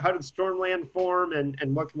 How did Stormland form,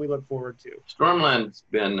 and what can we look forward to? Stormland's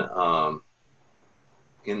been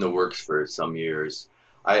in the works for some years.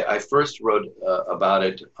 I first wrote about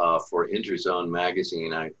it for Interzone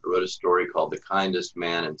magazine. I wrote a story called The Kindest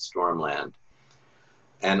Man in Stormland.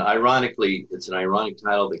 And ironically, it's an ironic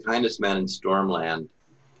title. The Kindest Man in Stormland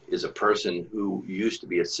is a person who used to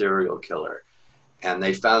be a serial killer. And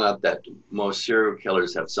they found out that most serial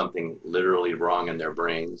killers have something literally wrong in their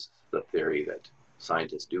brains, the theory that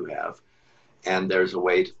scientists do have. And there's a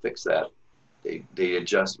way to fix that. They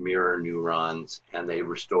adjust mirror neurons and they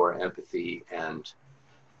restore empathy and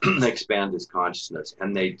expand his consciousness.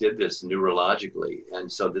 And they did this neurologically.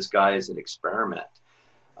 And so this guy is an experiment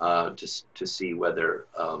to see whether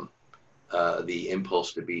the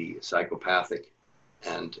impulse to be psychopathic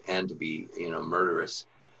and to be, you know, murderous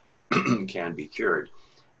can be cured.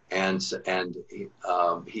 And it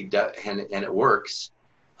works.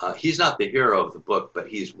 He's not the hero of the book, but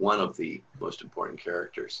he's one of the most important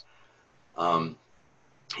characters.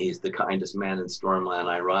 He's the kindest man in Stormland,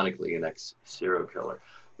 ironically, an ex-serial killer.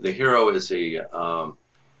 The hero is a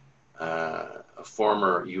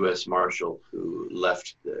former U.S. Marshal who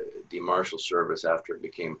left the Marshal Service after it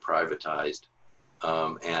became privatized,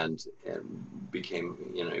 and became,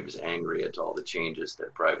 you know, he was angry at all the changes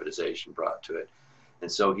that privatization brought to it. And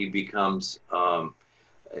so he becomes a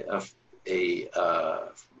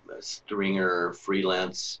stringer,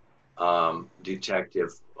 freelance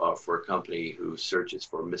detective for a company who searches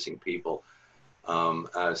for missing people.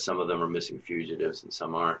 Some of them are missing fugitives and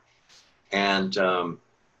some aren't. And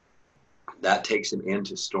that takes him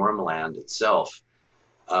into Stormland itself.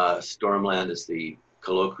 Stormland is the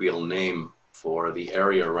colloquial name for the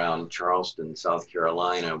area around Charleston, South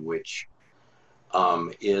Carolina, which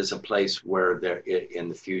is a place where there, in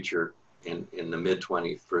the future, in the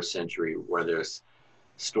mid-21st century, where there's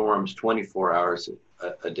storms 24 hours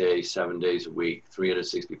a day, 7 days a week,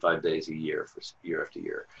 365 days a year, for year after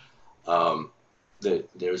year.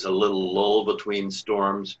 There's a little lull between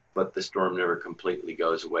storms, but the storm never completely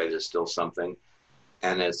goes away. There's still something.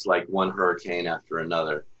 And it's like one hurricane after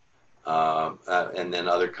another. And then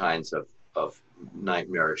other kinds of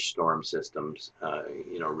nightmarish storm systems,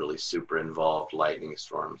 you know, really super involved lightning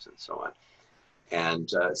storms and so on.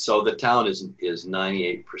 And so the town is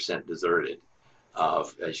 98% deserted,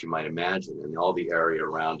 as you might imagine, and all the area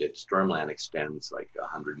around it. Stormland extends like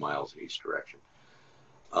 100 miles in each direction.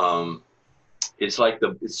 It's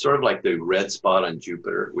sort of like the red spot on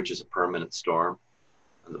Jupiter, which is a permanent storm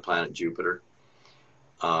on the planet Jupiter.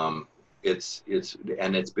 It's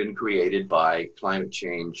been created by climate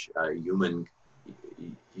change, human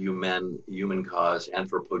cause,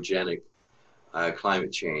 anthropogenic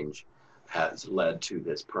climate change has led to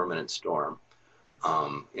this permanent storm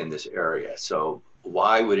in this area. So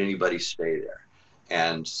why would anybody stay there?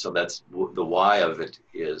 And so that's the why of it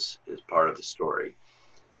is part of the story.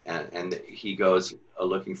 And he goes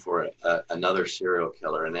looking for another serial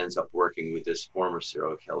killer and ends up working with this former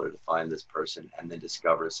serial killer to find this person, and then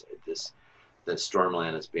discovers that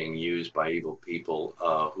Stormland is being used by evil people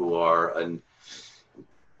who are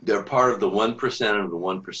they're part of the 1% of the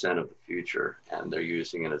 1% of the future, and they're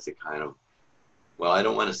using it as a kind of, well, I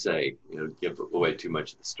don't want to say, you know, give away too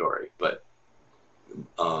much of the story, but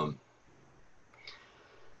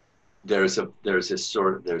there's a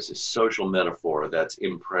social metaphor that's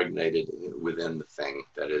impregnated within the thing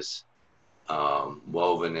that is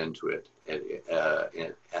woven into it.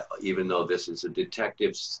 Even though this is a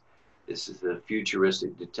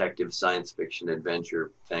futuristic detective science fiction adventure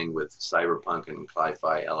thing with cyberpunk and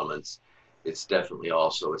sci-fi elements, it's definitely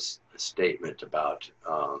also a statement about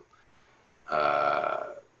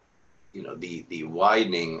you know, the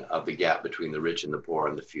widening of the gap between the rich and the poor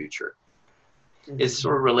in the future. It's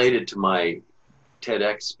sort of related to my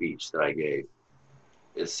TEDx speech that I gave.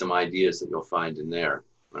 It's some ideas that you'll find in there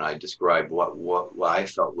when I describe what I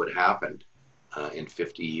felt would happen in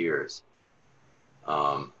 50 years.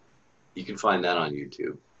 You can find that on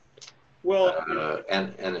YouTube. Well,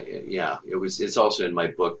 yeah, it's also in my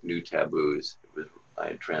book, New Taboos.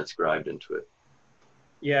 I transcribed into it.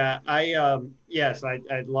 yeah, I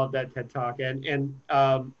love that TED Talk, and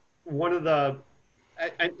one of the,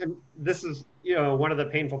 and this is, you know, one of the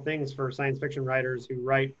painful things for science fiction writers who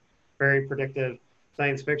write very predictive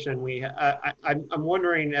science fiction. I'm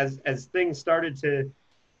wondering, as things started to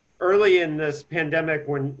early in this pandemic,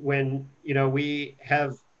 when you know, we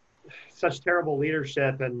have such terrible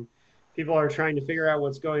leadership and people are trying to figure out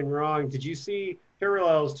what's going wrong, did you see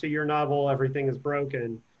parallels to your novel Everything is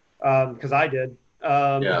Broken? Because I did.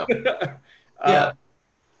 Yeah. Yeah.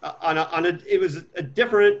 It was a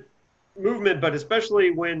different movement, but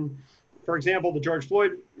especially when, for example, the George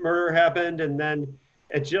Floyd murder happened, and then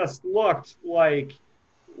it just looked like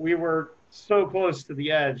we were so close to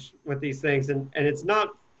the edge with these things, and it's not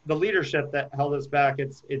the leadership that held us back.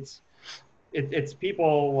 It's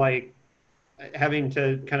people like having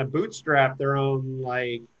to kind of bootstrap their own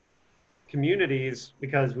like communities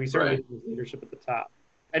because we certainly Right. have leadership at the top.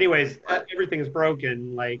 Anyways, Right. everything is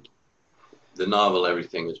broken. Like, The novel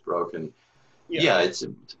Everything is Broken. yeah, Yeah, it's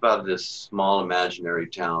about this small imaginary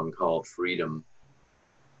town called Freedom,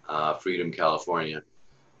 Freedom, California,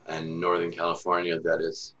 and Northern California. That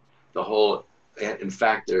is the whole. In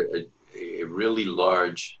fact, a really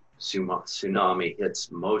large tsunami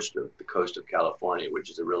hits most of the coast of California, which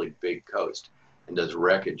is a really big coast, and does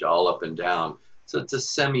wreckage all up and down. So it's a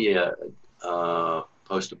semi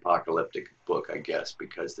post-apocalyptic book, I guess,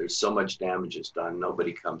 because there's so much damage is done.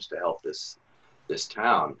 Nobody comes to help this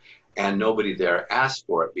town, and nobody there asks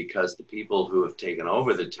for it because the people who have taken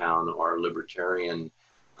over the town are libertarian,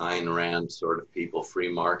 Ayn Rand sort of people,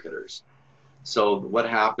 free marketers. So what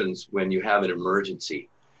happens when you have an emergency,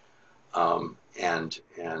 and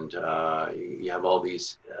you have all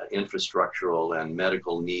these infrastructural and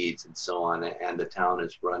medical needs and so on, and the town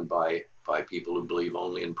is run by people who believe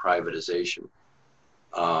only in privatization.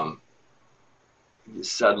 Um,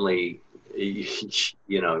 Suddenly,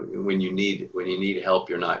 you know, when you need help,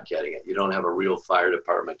 you're not getting it. You don't have a real fire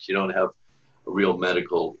department. You don't have a real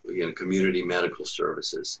medical, you know, community medical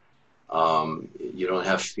services. You don't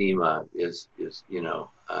have FEMA, you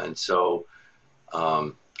know, and so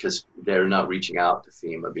because they're not reaching out to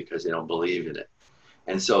FEMA because they don't believe in it,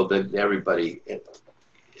 and so that everybody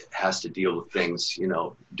has to deal with things, you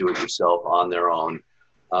know, do it yourself on their own.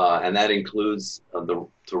 And that includes the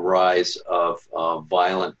rise of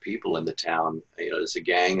violent people in the town. You know, there's a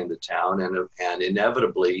gang in the town, and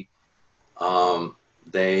inevitably,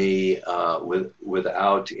 they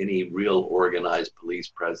without any real organized police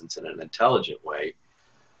presence in an intelligent way,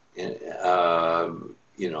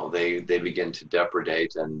 you know, they begin to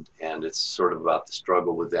depredate, and it's sort of about the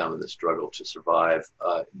struggle with them and the struggle to survive,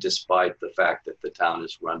 despite the fact that the town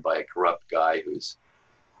is run by a corrupt guy who's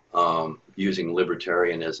using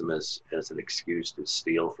libertarianism as an excuse to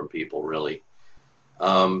steal from people, really.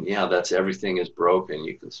 Yeah, that's Everything is Broken.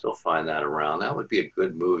 You can still find that around. That would be a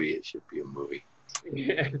good movie. It should be a movie.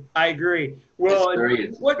 I agree. It's Well,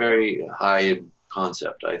 it's very high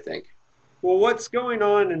concept, I think. what's going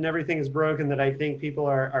on and everything is broken that I think people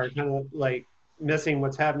are kind of like missing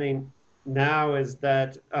what's happening now is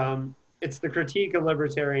that it's the critique of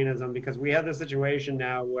libertarianism because we have the situation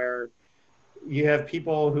now where you have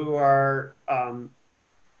people who are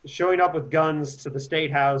showing up with guns to the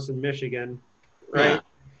state house in Michigan, right? Yeah,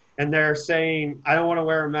 And they're saying, I don't want to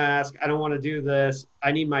wear a mask. I don't want to do this.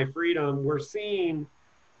 I need my freedom.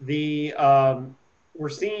 The we're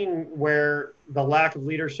seeing where the lack of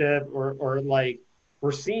leadership or like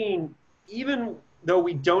we're seeing even though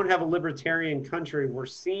we don't have a libertarian country, we're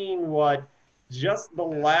seeing what just the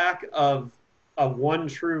lack of one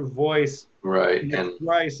true voice right. in the And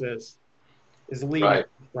crisis is leading right,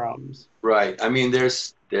 to problems. right. I mean,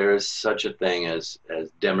 there's such a thing as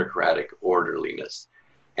democratic orderliness,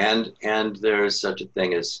 and there's such a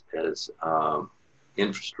thing as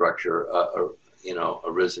infrastructure, you know,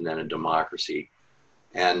 arisen in a democracy,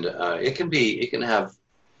 and it can have,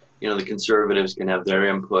 you know, the conservatives can have their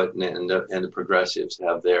input, and the progressives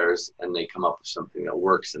have theirs, and they come up with something that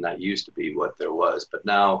works, and that used to be what there was, but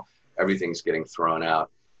now everything's getting thrown out,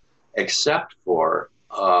 except for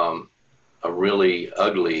a really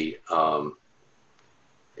ugly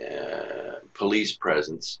police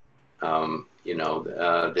presence. You know,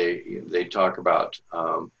 they talk about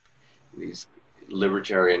these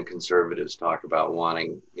libertarian conservatives talk about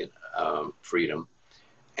wanting freedom,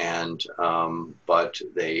 and but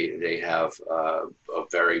they have a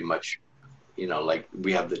very much, you know, like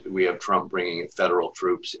we have Trump bringing federal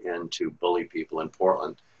troops in to bully people in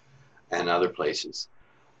Portland and other places,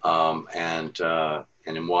 and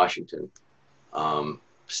in Washington,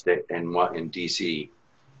 state and in D.C.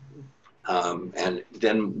 And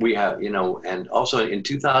then we have, you know, and also in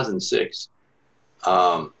 2006,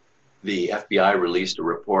 the FBI released a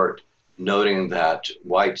report noting that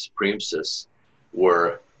white supremacists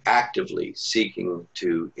were actively seeking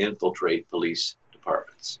to infiltrate police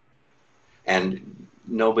departments. And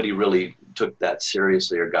nobody really took that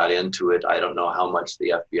seriously or got into it. I don't know how much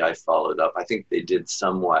the FBI followed up. I think they did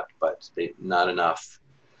somewhat, but not enough.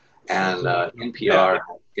 And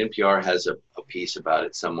NPR has a piece about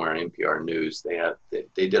it somewhere in NPR News.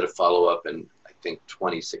 They did a follow up in I think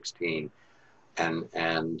 2016,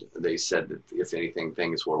 and they said that if anything,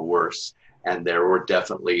 things were worse, and there were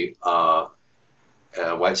definitely white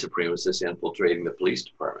supremacists infiltrating the police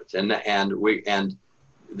departments, and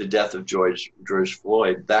the death of George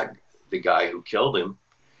Floyd, the guy who killed him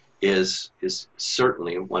is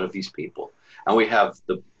certainly one of these people. And we have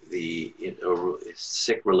the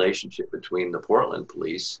sick relationship between the Portland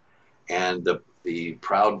police and the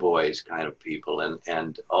Proud Boys kind of people,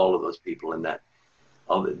 and all of those people in that.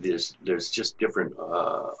 There's just different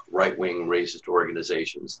right-wing racist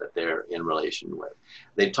organizations that they're in relation with.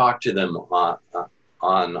 They talk to them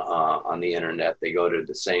on the internet. They go to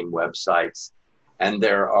the same websites, and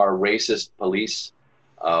there are racist police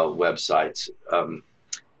websites.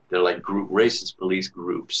 They're like racist police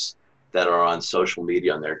groups that are on social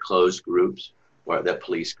media, and they're closed groups that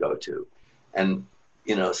police go to. And,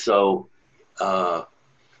 so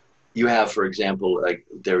you have, for example, like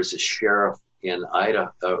there was a sheriff in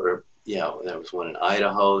Idaho, there was one in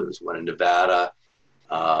Idaho, there was one in Nevada,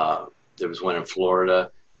 there was one in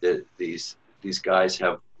Florida. These guys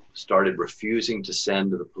have started refusing to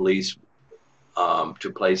send the police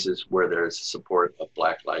to places where there's support of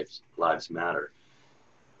Black Lives Matter,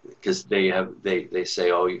 because they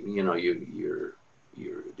say, oh, you're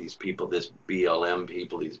these people, this BLM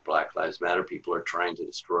people, these Black Lives Matter people are trying to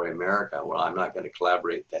destroy America. Well, I'm not going to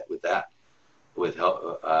collaborate with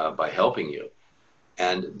help by helping you.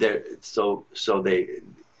 And so they,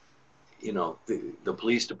 the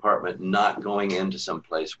police department not going into some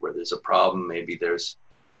place where there's a problem, maybe there's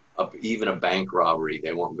even a bank robbery,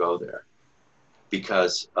 they won't go there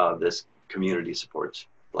because this community supports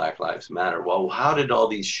Black Lives Matter. Well, how did all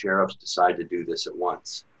these sheriffs decide to do this at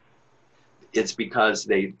once? It's because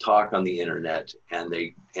they talk on the internet and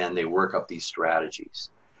they work up these strategies,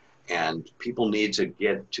 and people need to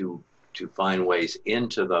get to find ways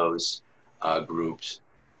into those groups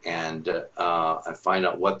and find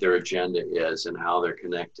out what their agenda is and how they're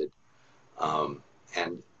connected.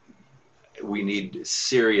 And we need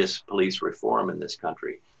serious police reform in this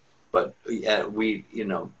country. But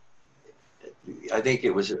I think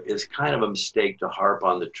it's kind of a mistake to harp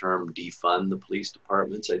on the term defund the police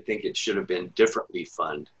departments. I think it should have been differently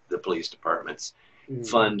fund the police departments,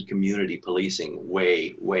 fund community policing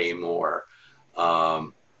way, way more.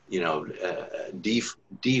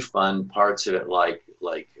 Defund parts of it like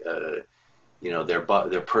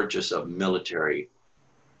their purchase of military,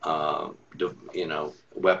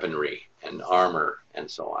 weaponry and armor and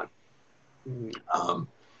so on.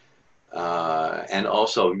 And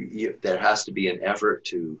also there has to be an effort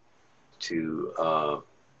to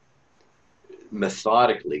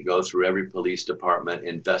methodically go through every police department,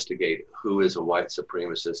 investigate who is a white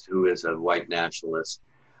supremacist, who is a white nationalist,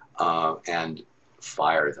 and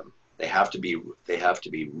fire them. They have to be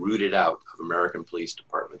rooted out of American police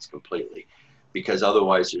departments completely, because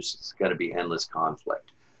otherwise there's going to be endless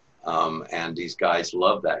conflict. And these guys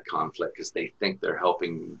love that conflict because they think they're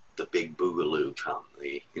helping the big boogaloo come,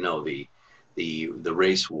 the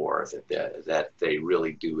race war that they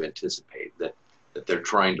really do anticipate that they're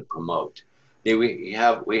trying to promote. We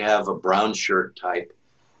have a brown shirt type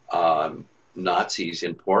Nazis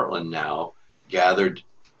in Portland now gathered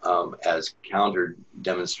as counter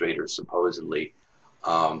demonstrators, supposedly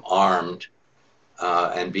armed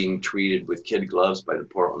and being treated with kid gloves by the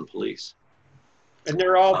Portland police. And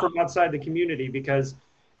they're all from outside the community, because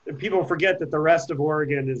people forget that the rest of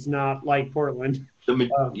Oregon is not like Portland.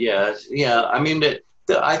 Yeah. I mean,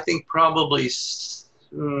 I think probably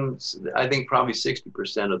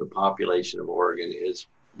 60% of the population of Oregon is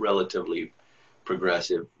relatively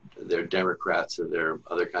progressive. They're Democrats, or they're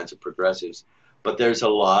other kinds of progressives. But there's a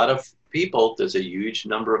lot of people. There's a huge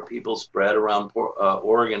number of people spread around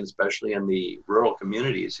Oregon, especially in the rural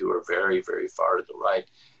communities, who are very, very far to the right.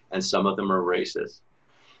 And some of them are racist,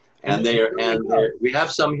 and we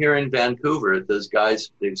have some here in Vancouver. Those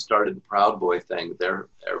guys, they've started the Proud Boy thing. They're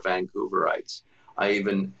Vancouverites.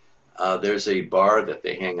 There's a bar that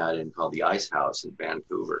they hang out in called the Ice House in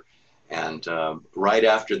Vancouver, and right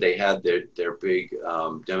after they had their big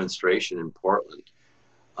demonstration in Portland,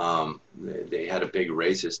 they had a big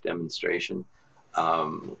racist demonstration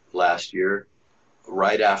last year.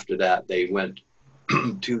 Right after that, they went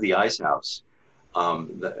to the Ice House.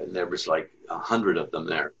 There was like 100 of them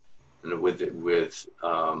there, and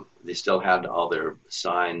they still had all their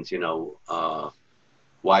signs,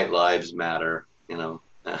 White Lives Matter, and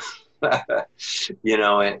they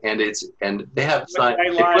have signs. They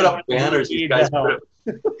put up banners. These guys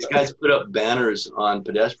put up banners on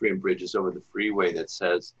pedestrian bridges over the freeway that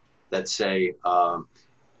say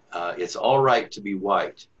it's all right to be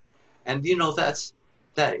white, and that's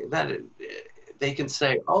that. They can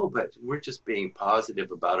say, oh, but we're just being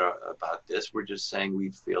positive about this. We're just saying we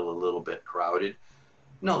feel a little bit crowded.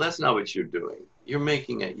 No, that's not what you're doing. You're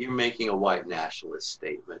making a white nationalist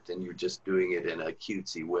statement, and you're just doing it in a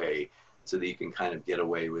cutesy way so that you can kind of get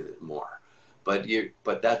away with it more. But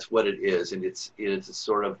that's what it is, and it's a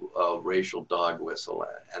sort of racial dog whistle,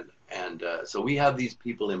 and so we have these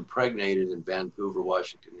people impregnated in Vancouver,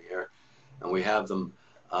 Washington here, and we have them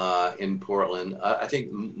in Portland. I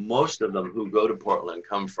think most of them who go to Portland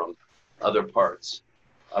come from other parts,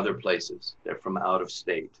 other places. They're from out of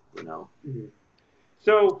state, you know. Mm-hmm.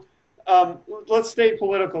 So let's stay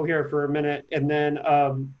political here for a minute, and then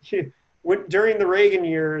during the Reagan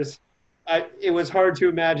years, it was hard to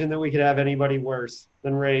imagine that we could have anybody worse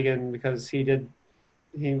than Reagan, because he did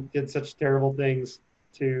such terrible things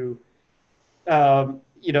to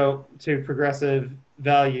to progressive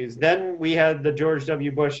values. Then we had the George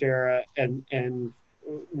W. Bush era, and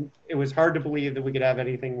it was hard to believe that we could have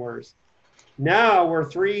anything worse. Now we're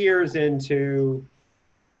 3 years into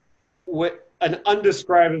what an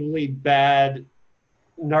undescribably bad,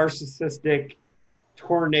 narcissistic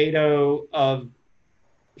tornado of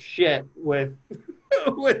shit with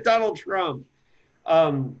with Donald Trump.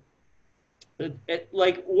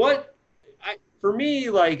 For me,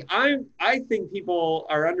 like, I think people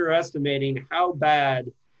are underestimating how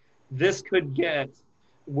bad this could get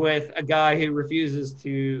with a guy who refuses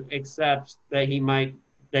to accept that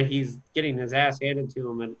he's getting his ass handed to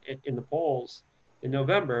him in the polls in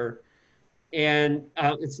November. And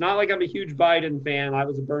it's not like I'm a huge Biden fan. I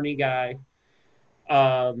was a Bernie guy.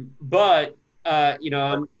 But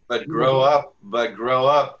grow up.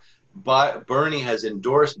 Bernie has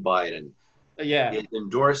endorsed Biden. Yeah, he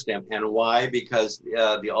endorsed him, and why? Because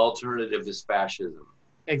the alternative is fascism.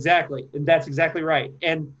 Exactly, and that's exactly right.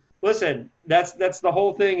 And listen, that's the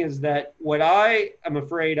whole thing. Is that what I am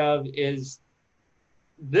afraid of? Is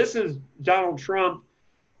this is Donald Trump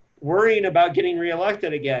worrying about getting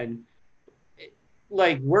reelected again?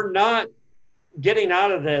 Like, we're not getting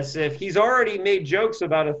out of this if he's already made jokes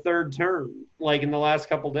about a third term, like in the last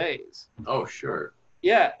couple days. Oh, sure.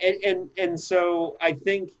 Yeah, and so I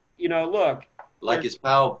think, look, like his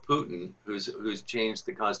pal Putin, who's changed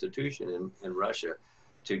the constitution in Russia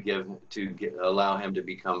to allow him to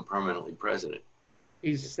become permanently president.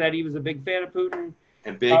 He said he was a big fan of Putin.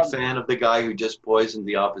 And big fan of the guy who just poisoned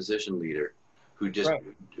the opposition leader, the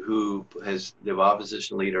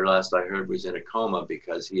opposition leader, last I heard, was in a coma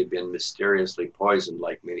because he had been mysteriously poisoned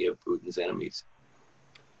like many of Putin's enemies.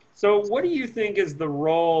 So what do you think is the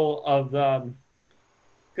role of the,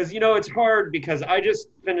 because, it's hard because I just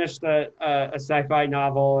finished a sci-fi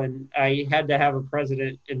novel and I had to have a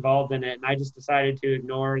president involved in it. And I just decided to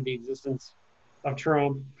ignore the existence of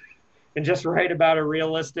Trump and just write about a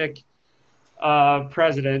realistic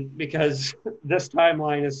president, because this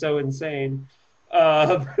timeline is so insane.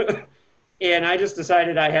 And I just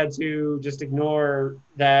decided I had to just ignore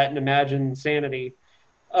that and imagine sanity.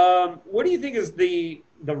 What do you think is the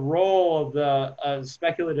role of the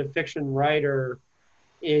speculative fiction writer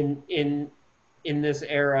in this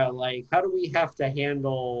era? Like, how do we have to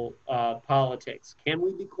handle politics? Can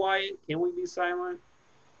we be quiet? Can we be silent?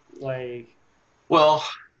 Well,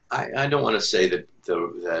 I don't want to say that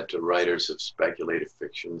the writers of speculative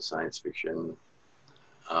fiction, science fiction,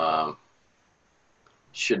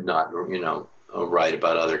 should not, write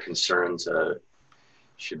about other concerns.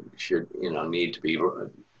 Should need to be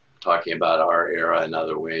talking about our era in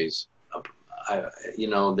other ways.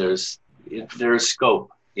 There's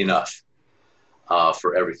scope enough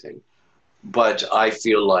for everything, but I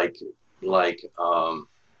feel like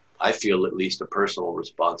I feel at least a personal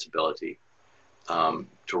responsibility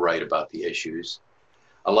to write about the issues.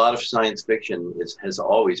 A lot of science fiction has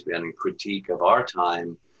always been a critique of our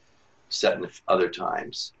time set in other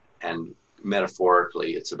times, and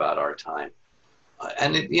metaphorically it's about our time.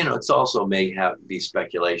 And it's also may be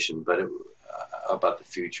speculation, but about the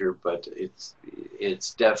future, but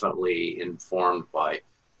it's definitely informed by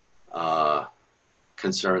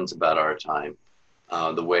concerns about our time.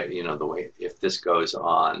 The way if this goes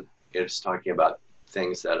on, it's talking about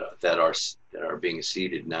things that are being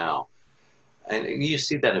seeded now, and you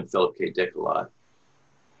see that in Philip K. Dick a lot.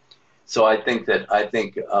 So I think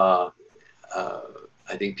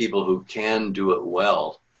people who can do it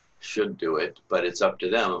well should do it, but it's up to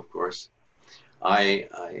them, of course. I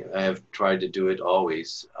have tried to do it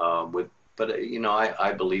always but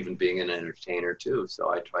I believe in being an entertainer too, so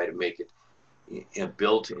I try to make it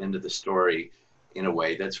built into the story in a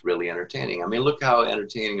way that's really entertaining. I mean, look how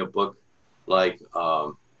entertaining a book like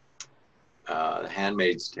The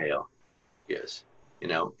Handmaid's Tale is,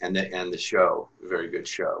 and the show, a very good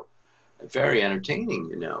show, very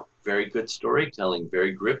entertaining, very good storytelling,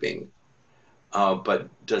 very gripping. But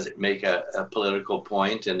does it make a political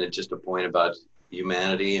point, and it's just a point about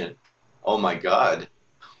humanity? And oh my God,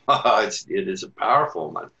 it is a powerful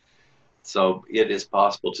one. So it is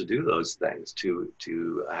possible to do those things,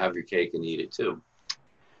 to have your cake and eat it too.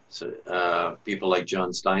 So people like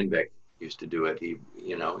John Steinbeck used to do it. He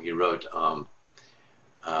wrote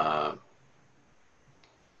uh,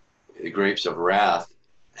 The Grapes of Wrath,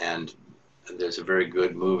 and there's a very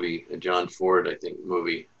good movie, a John Ford, I think,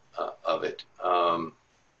 movie of it.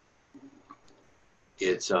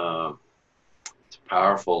 It's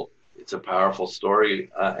powerful. It's a powerful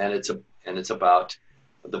story, and it's about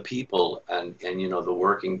the people and the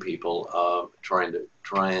working people trying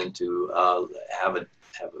to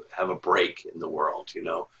have a break in the world,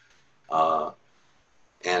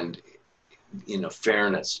 and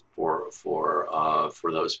fairness for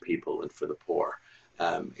those people and for the poor,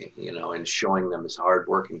 and showing them as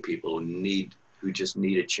hardworking people who just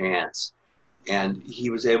need a chance. And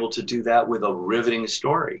he was able to do that with a riveting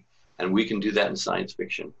story, and we can do that in science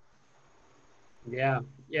fiction. Yeah,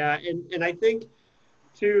 yeah, and I think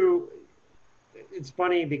too, it's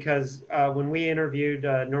funny because when we interviewed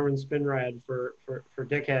Norman Spinrad for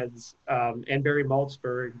Dickheads, and Barry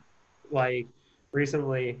Malzberg, like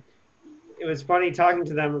recently, it was funny talking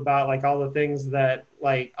to them about like all the things that's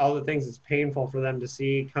painful for them to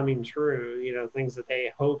see coming true, things that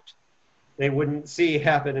they hoped they wouldn't see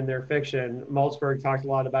happen in their fiction. Malzberg talked a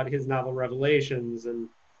lot about his novel Revelations, and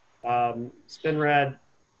Spinrad,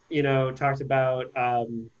 talked about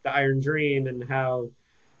the Iron Dream and how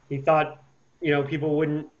he thought, people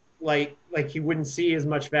wouldn't like he wouldn't see as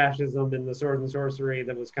much fascism in the Sword and Sorcery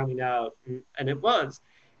that was coming out, and it was.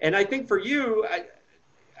 And I think for you,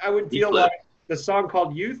 I would feel like the song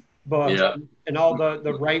called Youth Book, Yeah. and all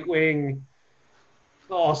the right wing,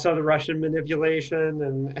 also the Russian manipulation,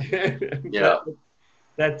 and Yeah.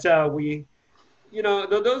 that we,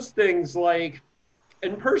 those things, like,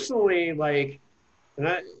 and personally, like,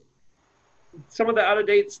 and some of the out of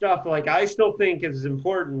date stuff, like, I still think is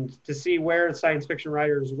important to see where science fiction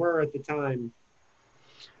writers were at the time.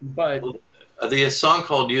 But the song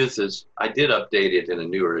called Youth I did update it in a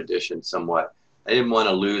newer edition somewhat. I didn't want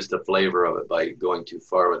to lose the flavor of it by going too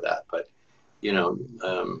far with that, but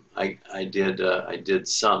I did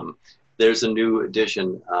some. There's a new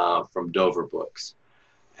edition from Dover Books,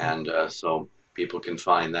 and so people can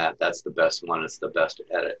find that. That's the best one. It's the best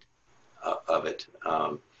edit of it,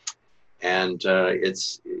 and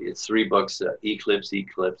it's 3 books: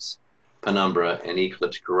 Eclipse, Penumbra, and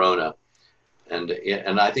Eclipse Corona. And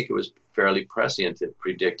I think it was fairly prescient. It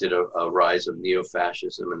predicted a rise of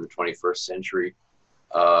neo-fascism in the 21st century,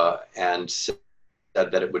 and said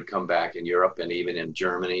that it would come back in Europe and even in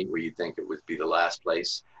Germany, where you'd think it would be the last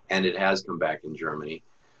place. And it has come back in Germany.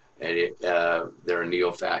 And there are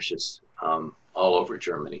neo-fascists all over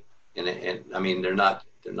Germany. And I mean, they're not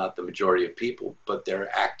the majority of people, but they're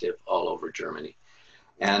active all over Germany.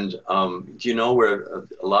 And do you know where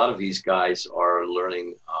a lot of these guys are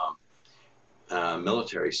learning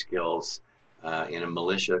military skills in a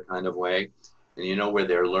militia kind of way? And where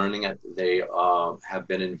they're learning it? They have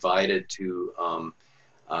been invited to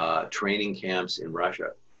training camps in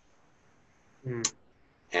Russia.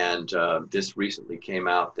 And this recently came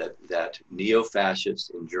out that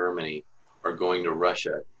neo-fascists in Germany are going to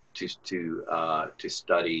Russia to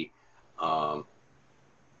study, to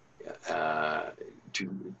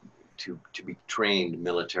be trained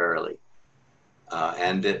militarily,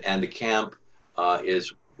 and the camp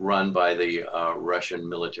is run by the Russian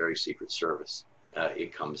military secret service.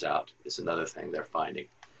 It comes out. It's another thing they're finding.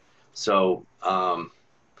 So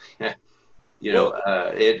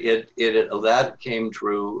that came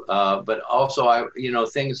true. But also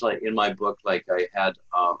things like in my book, like I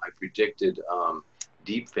predicted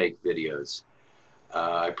deep fake videos,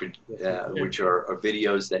 which are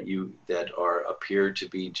videos that appear to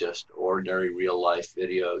be just ordinary real life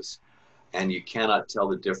videos, and you cannot tell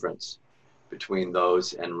the difference between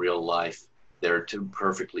those and real life. They're too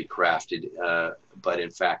perfectly crafted, but in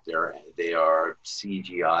fact they are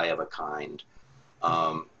CGI of a kind.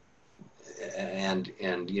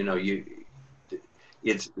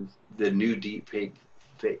 It's the new deep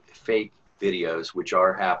fake videos, which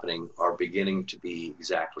are happening, are beginning to be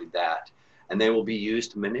exactly that, and they will be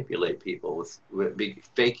used to manipulate people with big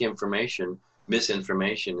fake information.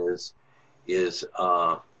 Misinformation is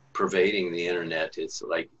pervading the internet. It's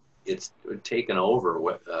like it's taken over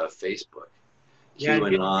with Facebook.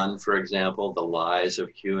 QAnon, for example, the lies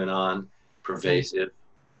of QAnon, pervasive.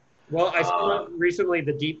 Well, I saw recently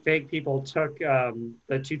the deep fake people took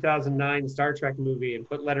the 2009 Star Trek movie and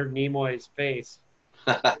put Leonard Nimoy's face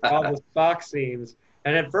all the Spock scenes.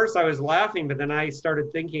 And at first I was laughing, but then I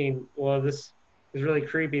started thinking, well, this is really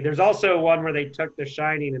creepy. There's also one where they took The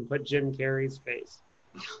Shining and put Jim Carrey's face.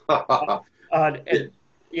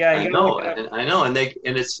 Yeah, I you gotta look know, it up. and I know, and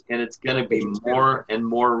it's going to be more and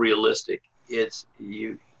more realistic. It's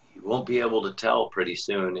you won't be able to tell pretty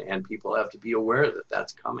soon, and people have to be aware that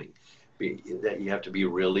that's coming. That you have to be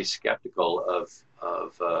really skeptical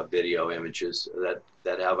of video images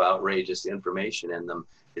that have outrageous information in them.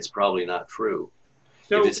 It's probably not true. If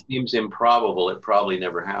So it seems improbable, it probably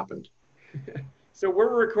never happened. So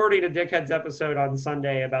we're recording a Dickheads episode on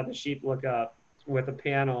Sunday about the sheep lookup with a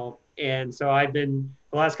panel, and so I've been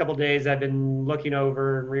the last couple of days I've been looking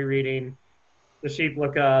over and rereading the sheep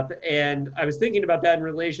lookup, and I was thinking about that in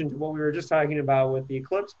relation to what we were just talking about with the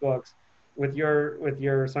Eclipse books, with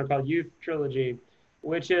your song called Youth trilogy,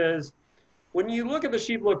 which is when you look at the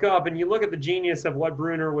sheep lookup and you look at the genius of what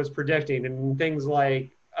Bruner was predicting, and things like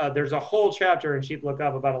there's a whole chapter in sheep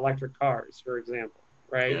lookup about electric cars, for example,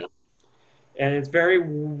 right? Yeah. And it's very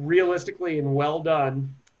realistically and well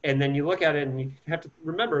done. And then you look at it and you have to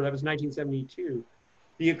remember that was 1972.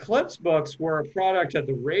 The Eclipse books were a product of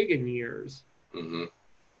the Reagan years, Mm-hmm.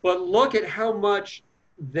 but look at how much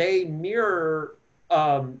they mirror.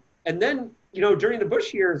 And then, during the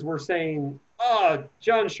Bush years, we're saying, oh,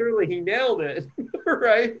 John Shirley, he nailed it,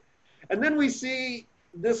 right? And then we see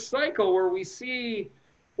this cycle where we see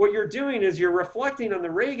what you're doing is you're reflecting on the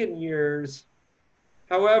Reagan years.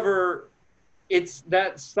 However, it's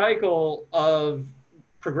that cycle of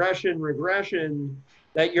progression, regression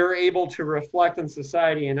that you're able to reflect on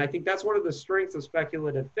society. And I think that's one of the strengths of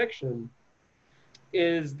speculative fiction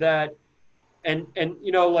is that, and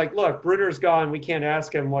like, look, Bruner's gone. We can't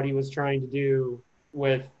ask him what he was trying to do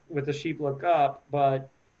with the sheep look up. But,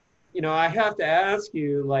 I have to ask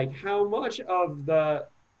you, like, how much of the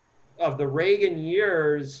Reagan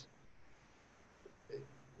years,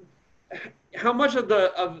 how much of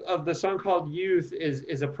the song called Youth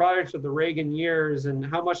is a product of the Reagan years, and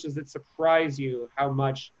how much does it surprise you how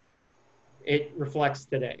much it reflects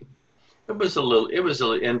today? It was a little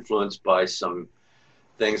influenced by some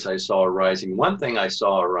things I saw arising. One thing I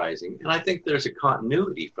saw arising, and I think there's a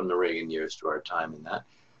continuity from the Reagan years to our time in that,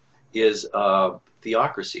 is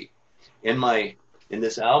theocracy. In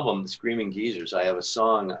this album, Screaming Geezers, I have a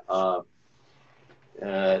song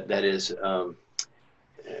that is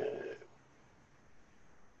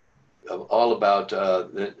all about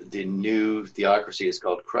the new theocracy. Is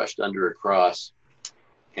called Crushed Under a Cross.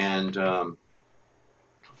 And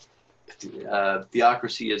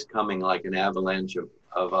theocracy is coming like an avalanche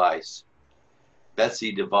of ice.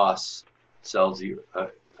 Betsy DeVos sells you,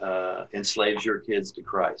 enslaves your kids to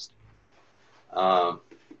Christ.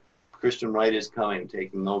 Christian right is coming,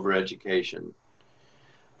 taking over education.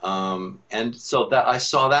 And so that I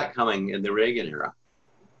saw that coming in the Reagan era.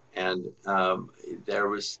 And there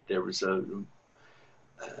was a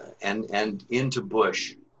and into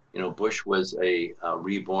Bush. Bush was a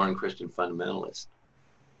reborn Christian fundamentalist,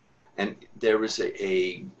 and there was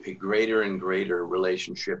a greater and greater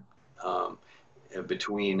relationship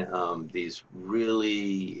between these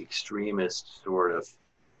really extremist sort of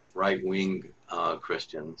right-wing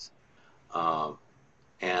Christians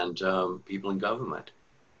and people in government,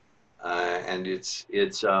 and it's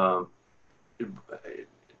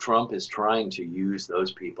Trump is trying to use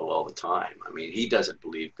those people all the time. I mean, he doesn't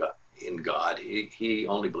believe in God. He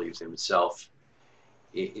only believes in himself.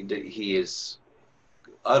 He is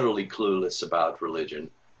utterly clueless about religion,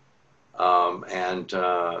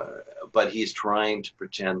 but he's trying to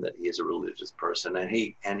pretend that he is a religious person, and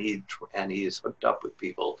he is hooked up with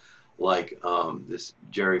people like this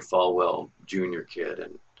Jerry Falwell Jr. kid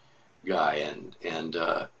and guy, and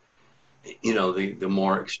the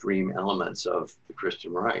more extreme elements of the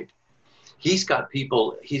Christian right. He's got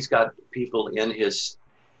people in his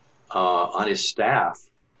on his staff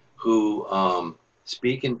who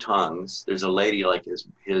speak in tongues. There's a lady like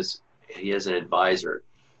he has an advisor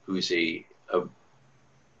who's she's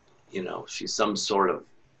some sort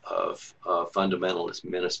of fundamentalist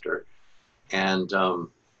minister, and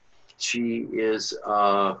she is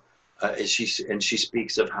she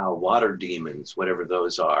speaks of how water demons, whatever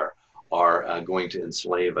those are going to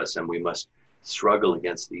enslave us, and we must struggle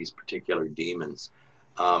against these particular demons.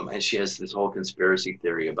 And she has this whole conspiracy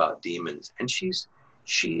theory about demons, and she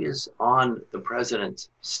is on the president's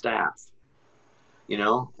staff.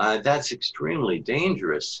 That's extremely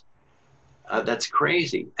dangerous. That's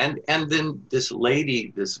crazy. And then this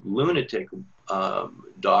lady, this lunatic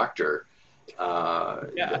doctor,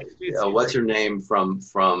 what's her name from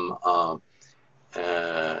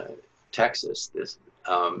Texas? This.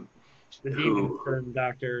 The demon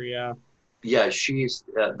doctor, yeah. Yeah, she's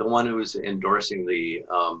the one who was endorsing the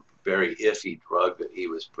very iffy drug that he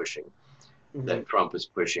was pushing, that Trump was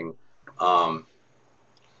pushing.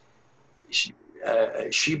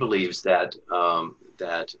 she believes that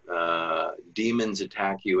demons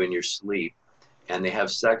attack you in your sleep, and they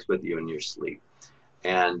have sex with you in your sleep,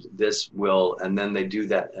 and then they do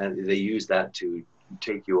that, and they use that to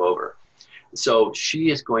take you over. So she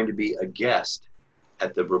is going to be a guest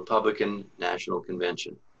at the Republican National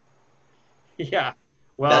Convention. Yeah,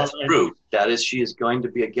 well, That's true. That is, she is going to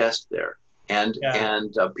be a guest there, and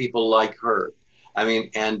people like her. I mean,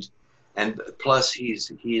 and plus he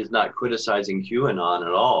is not criticizing QAnon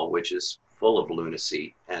at all, which is full of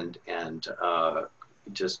lunacy and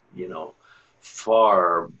just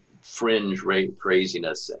far fringe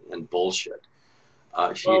craziness and bullshit.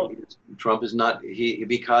 Trump is not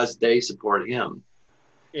because they support him.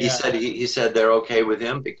 Yeah. He said they're okay with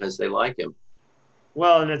him because they like him.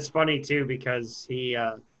 Well, and it's funny too because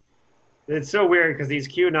it's so weird because these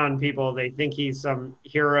QAnon people, they think he's some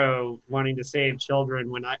hero wanting to save children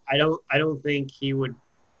when I don't think he would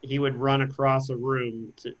run across a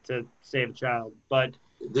room to save a child. But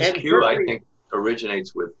this Q, I think,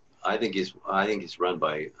 originates with I think he's run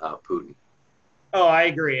by Putin. Oh, I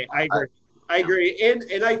agree. And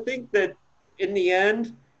I think that in the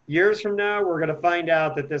end, years from now, we're going to find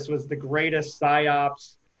out that this was the greatest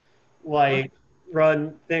psyops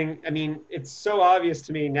run thing. I mean, it's so obvious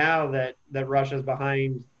to me now that Russia's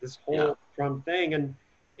behind this whole Trump thing, and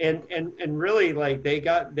really they're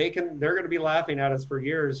going to be laughing at us for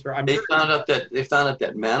years. They found out that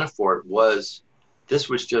Manafort was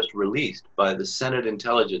just released by the Senate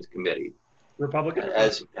Intelligence Committee, Republican,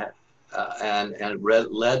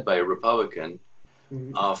 led by a Republican.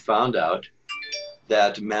 Mm-hmm. Found out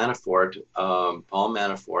that Manafort, Paul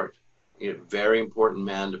Manafort, a very important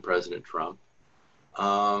man to President Trump,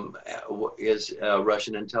 is a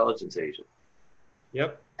Russian intelligence agent.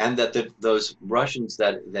 Yep. And that those Russians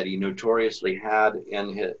that he notoriously had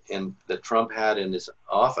that Trump had in his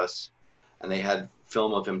office, and they had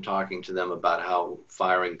film of him talking to them about how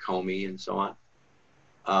firing Comey and so on,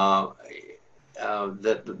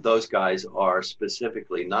 that those guys are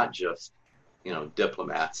specifically not just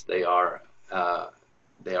diplomats. They are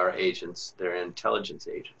agents. They're intelligence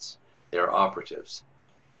agents. They're operatives.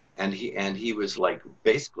 And he was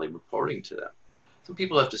basically reporting to them. Some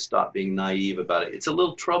people have to stop being naive about it. It's a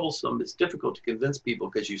little troublesome. It's difficult to convince people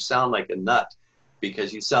because you sound like a nut,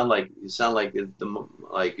 because you sound like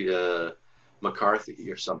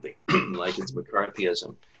McCarthy or something, like it's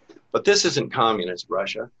McCarthyism. But this isn't communist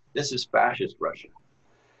Russia. This is fascist Russia,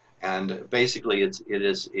 and basically it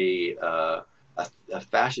is a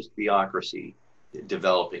fascist theocracy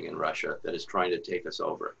developing in Russia that is trying to take us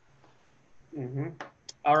over. Mm-hmm.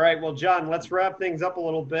 All right, well, John, let's wrap things up a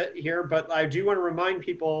little bit here, but I do want to remind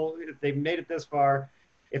people, if they've made it this far,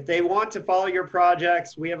 if they want to follow your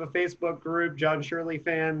projects, we have a Facebook group, John Shirley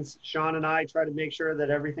Fans. Sean and I try to make sure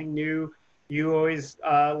that everything new, you always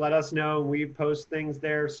let us know. We post things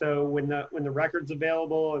there, so when the record's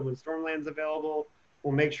available and when Stormland's available,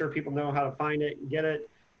 we'll make sure people know how to find it and get it.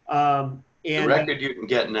 And the record you can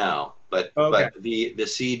get now, but the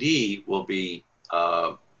CD will be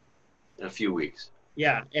in a few weeks.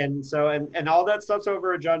 Yeah, and so and all that stuff's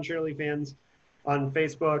over at John Shirley Fans on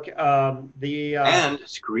Facebook. And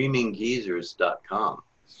screaminggeezers.com.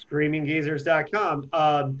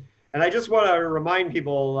 Screaminggeezers.com. And I just want to remind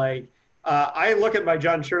people, I look at my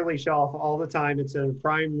John Shirley shelf all the time. It's in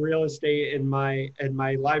prime real estate in my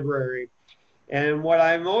library, and what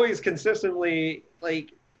I'm always consistently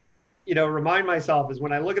remind myself is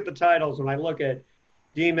when I look at the titles, when I look at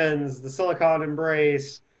Demons, The Silicon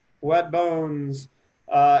Embrace, Wet Bones,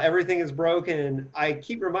 Everything is Broken, I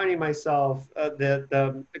keep reminding myself that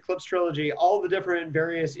the Eclipse trilogy, all the different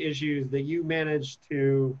various issues that you managed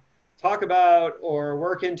to talk about or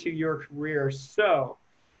work into your career. So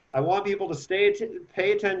I want people to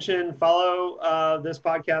pay attention, follow this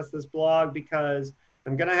podcast, this blog, because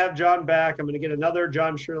I'm going to have John back. I'm going to get another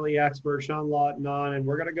John Shirley expert, Sean Lawton, on, and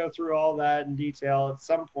we're going to go through all that in detail at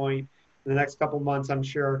some point in the next couple months, I'm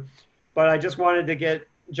sure. But I just wanted to get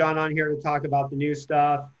John on here to talk about the new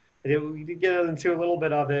stuff. We did get into a little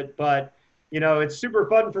bit of it, but it's super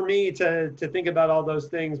fun for me to think about all those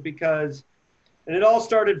things because, and it all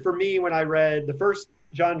started for me when I read the first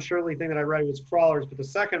John Shirley thing that I read was Crawlers, but the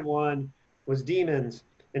second one was Demons,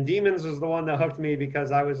 and Demons was the one that hooked me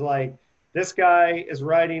because I was like, this guy is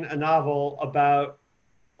writing a novel about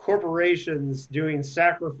corporations doing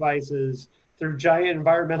sacrifices through giant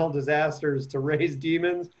environmental disasters to raise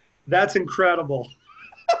demons. That's incredible.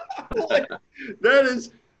 That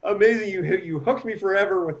is amazing. You hooked me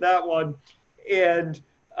forever with that one. And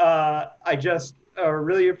I just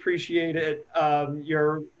really appreciate it.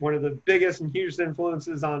 You're one of the biggest and hugest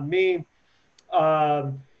influences on me.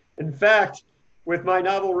 In fact, with my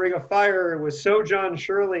novel Ring of Fire, it was so John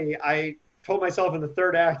Shirley. I told myself in the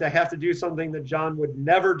third act I have to do something that John would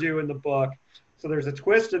never do in the book. So there's a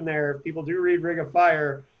twist in there. If people do read Ring of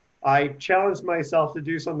Fire, I challenged myself to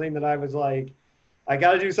do something that I was like, I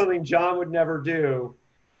got to do something John would never do.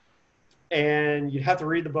 And you'd have to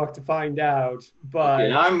read the book to find out. But okay,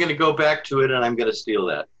 now I'm going to go back to it and I'm going to steal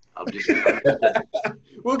that. I'll just.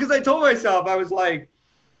 well, because I told myself, I was like,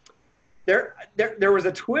 there was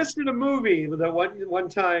a twist in a movie that one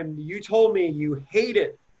time you told me you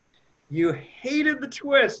hated the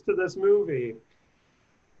twist to this movie.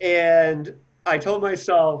 And I told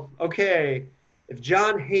myself, okay, if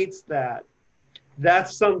John hates that,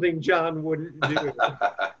 that's something John wouldn't do.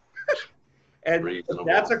 And Reasonable.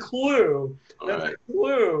 that's a clue. That's right. a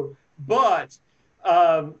clue. But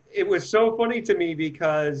it was so funny to me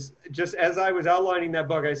because just as I was outlining that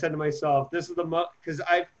book, I said to myself, this is because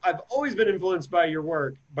I've always been influenced by your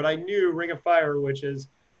work, but I knew Ring of Fire, which is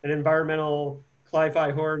an environmental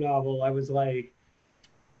sci-fi horror novel. I was like,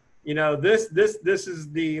 this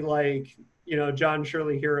is the, like, John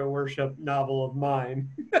Shirley hero worship novel of mine.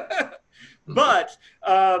 But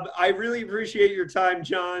I really appreciate your time,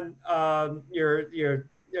 John. You're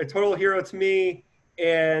a total hero to me.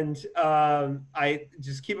 And I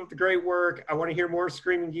just keep up the great work. I want to hear more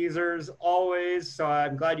Screaming Geezers always. So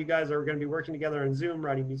I'm glad you guys are going to be working together on Zoom,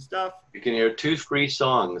 writing new stuff. You can hear 2 free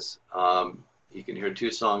songs. You can hear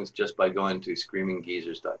 2 songs just by going to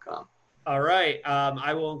screaminggeezers.com. All right.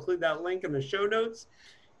 I will include that link in the show notes.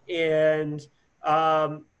 And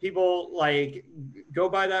people, like, go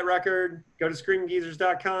buy that record, go to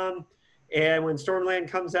screaminggeezers.com. And when Stormland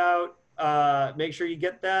comes out, make sure you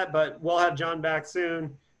get that. But we'll have John back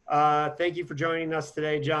soon. Thank you for joining us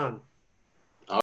today, John.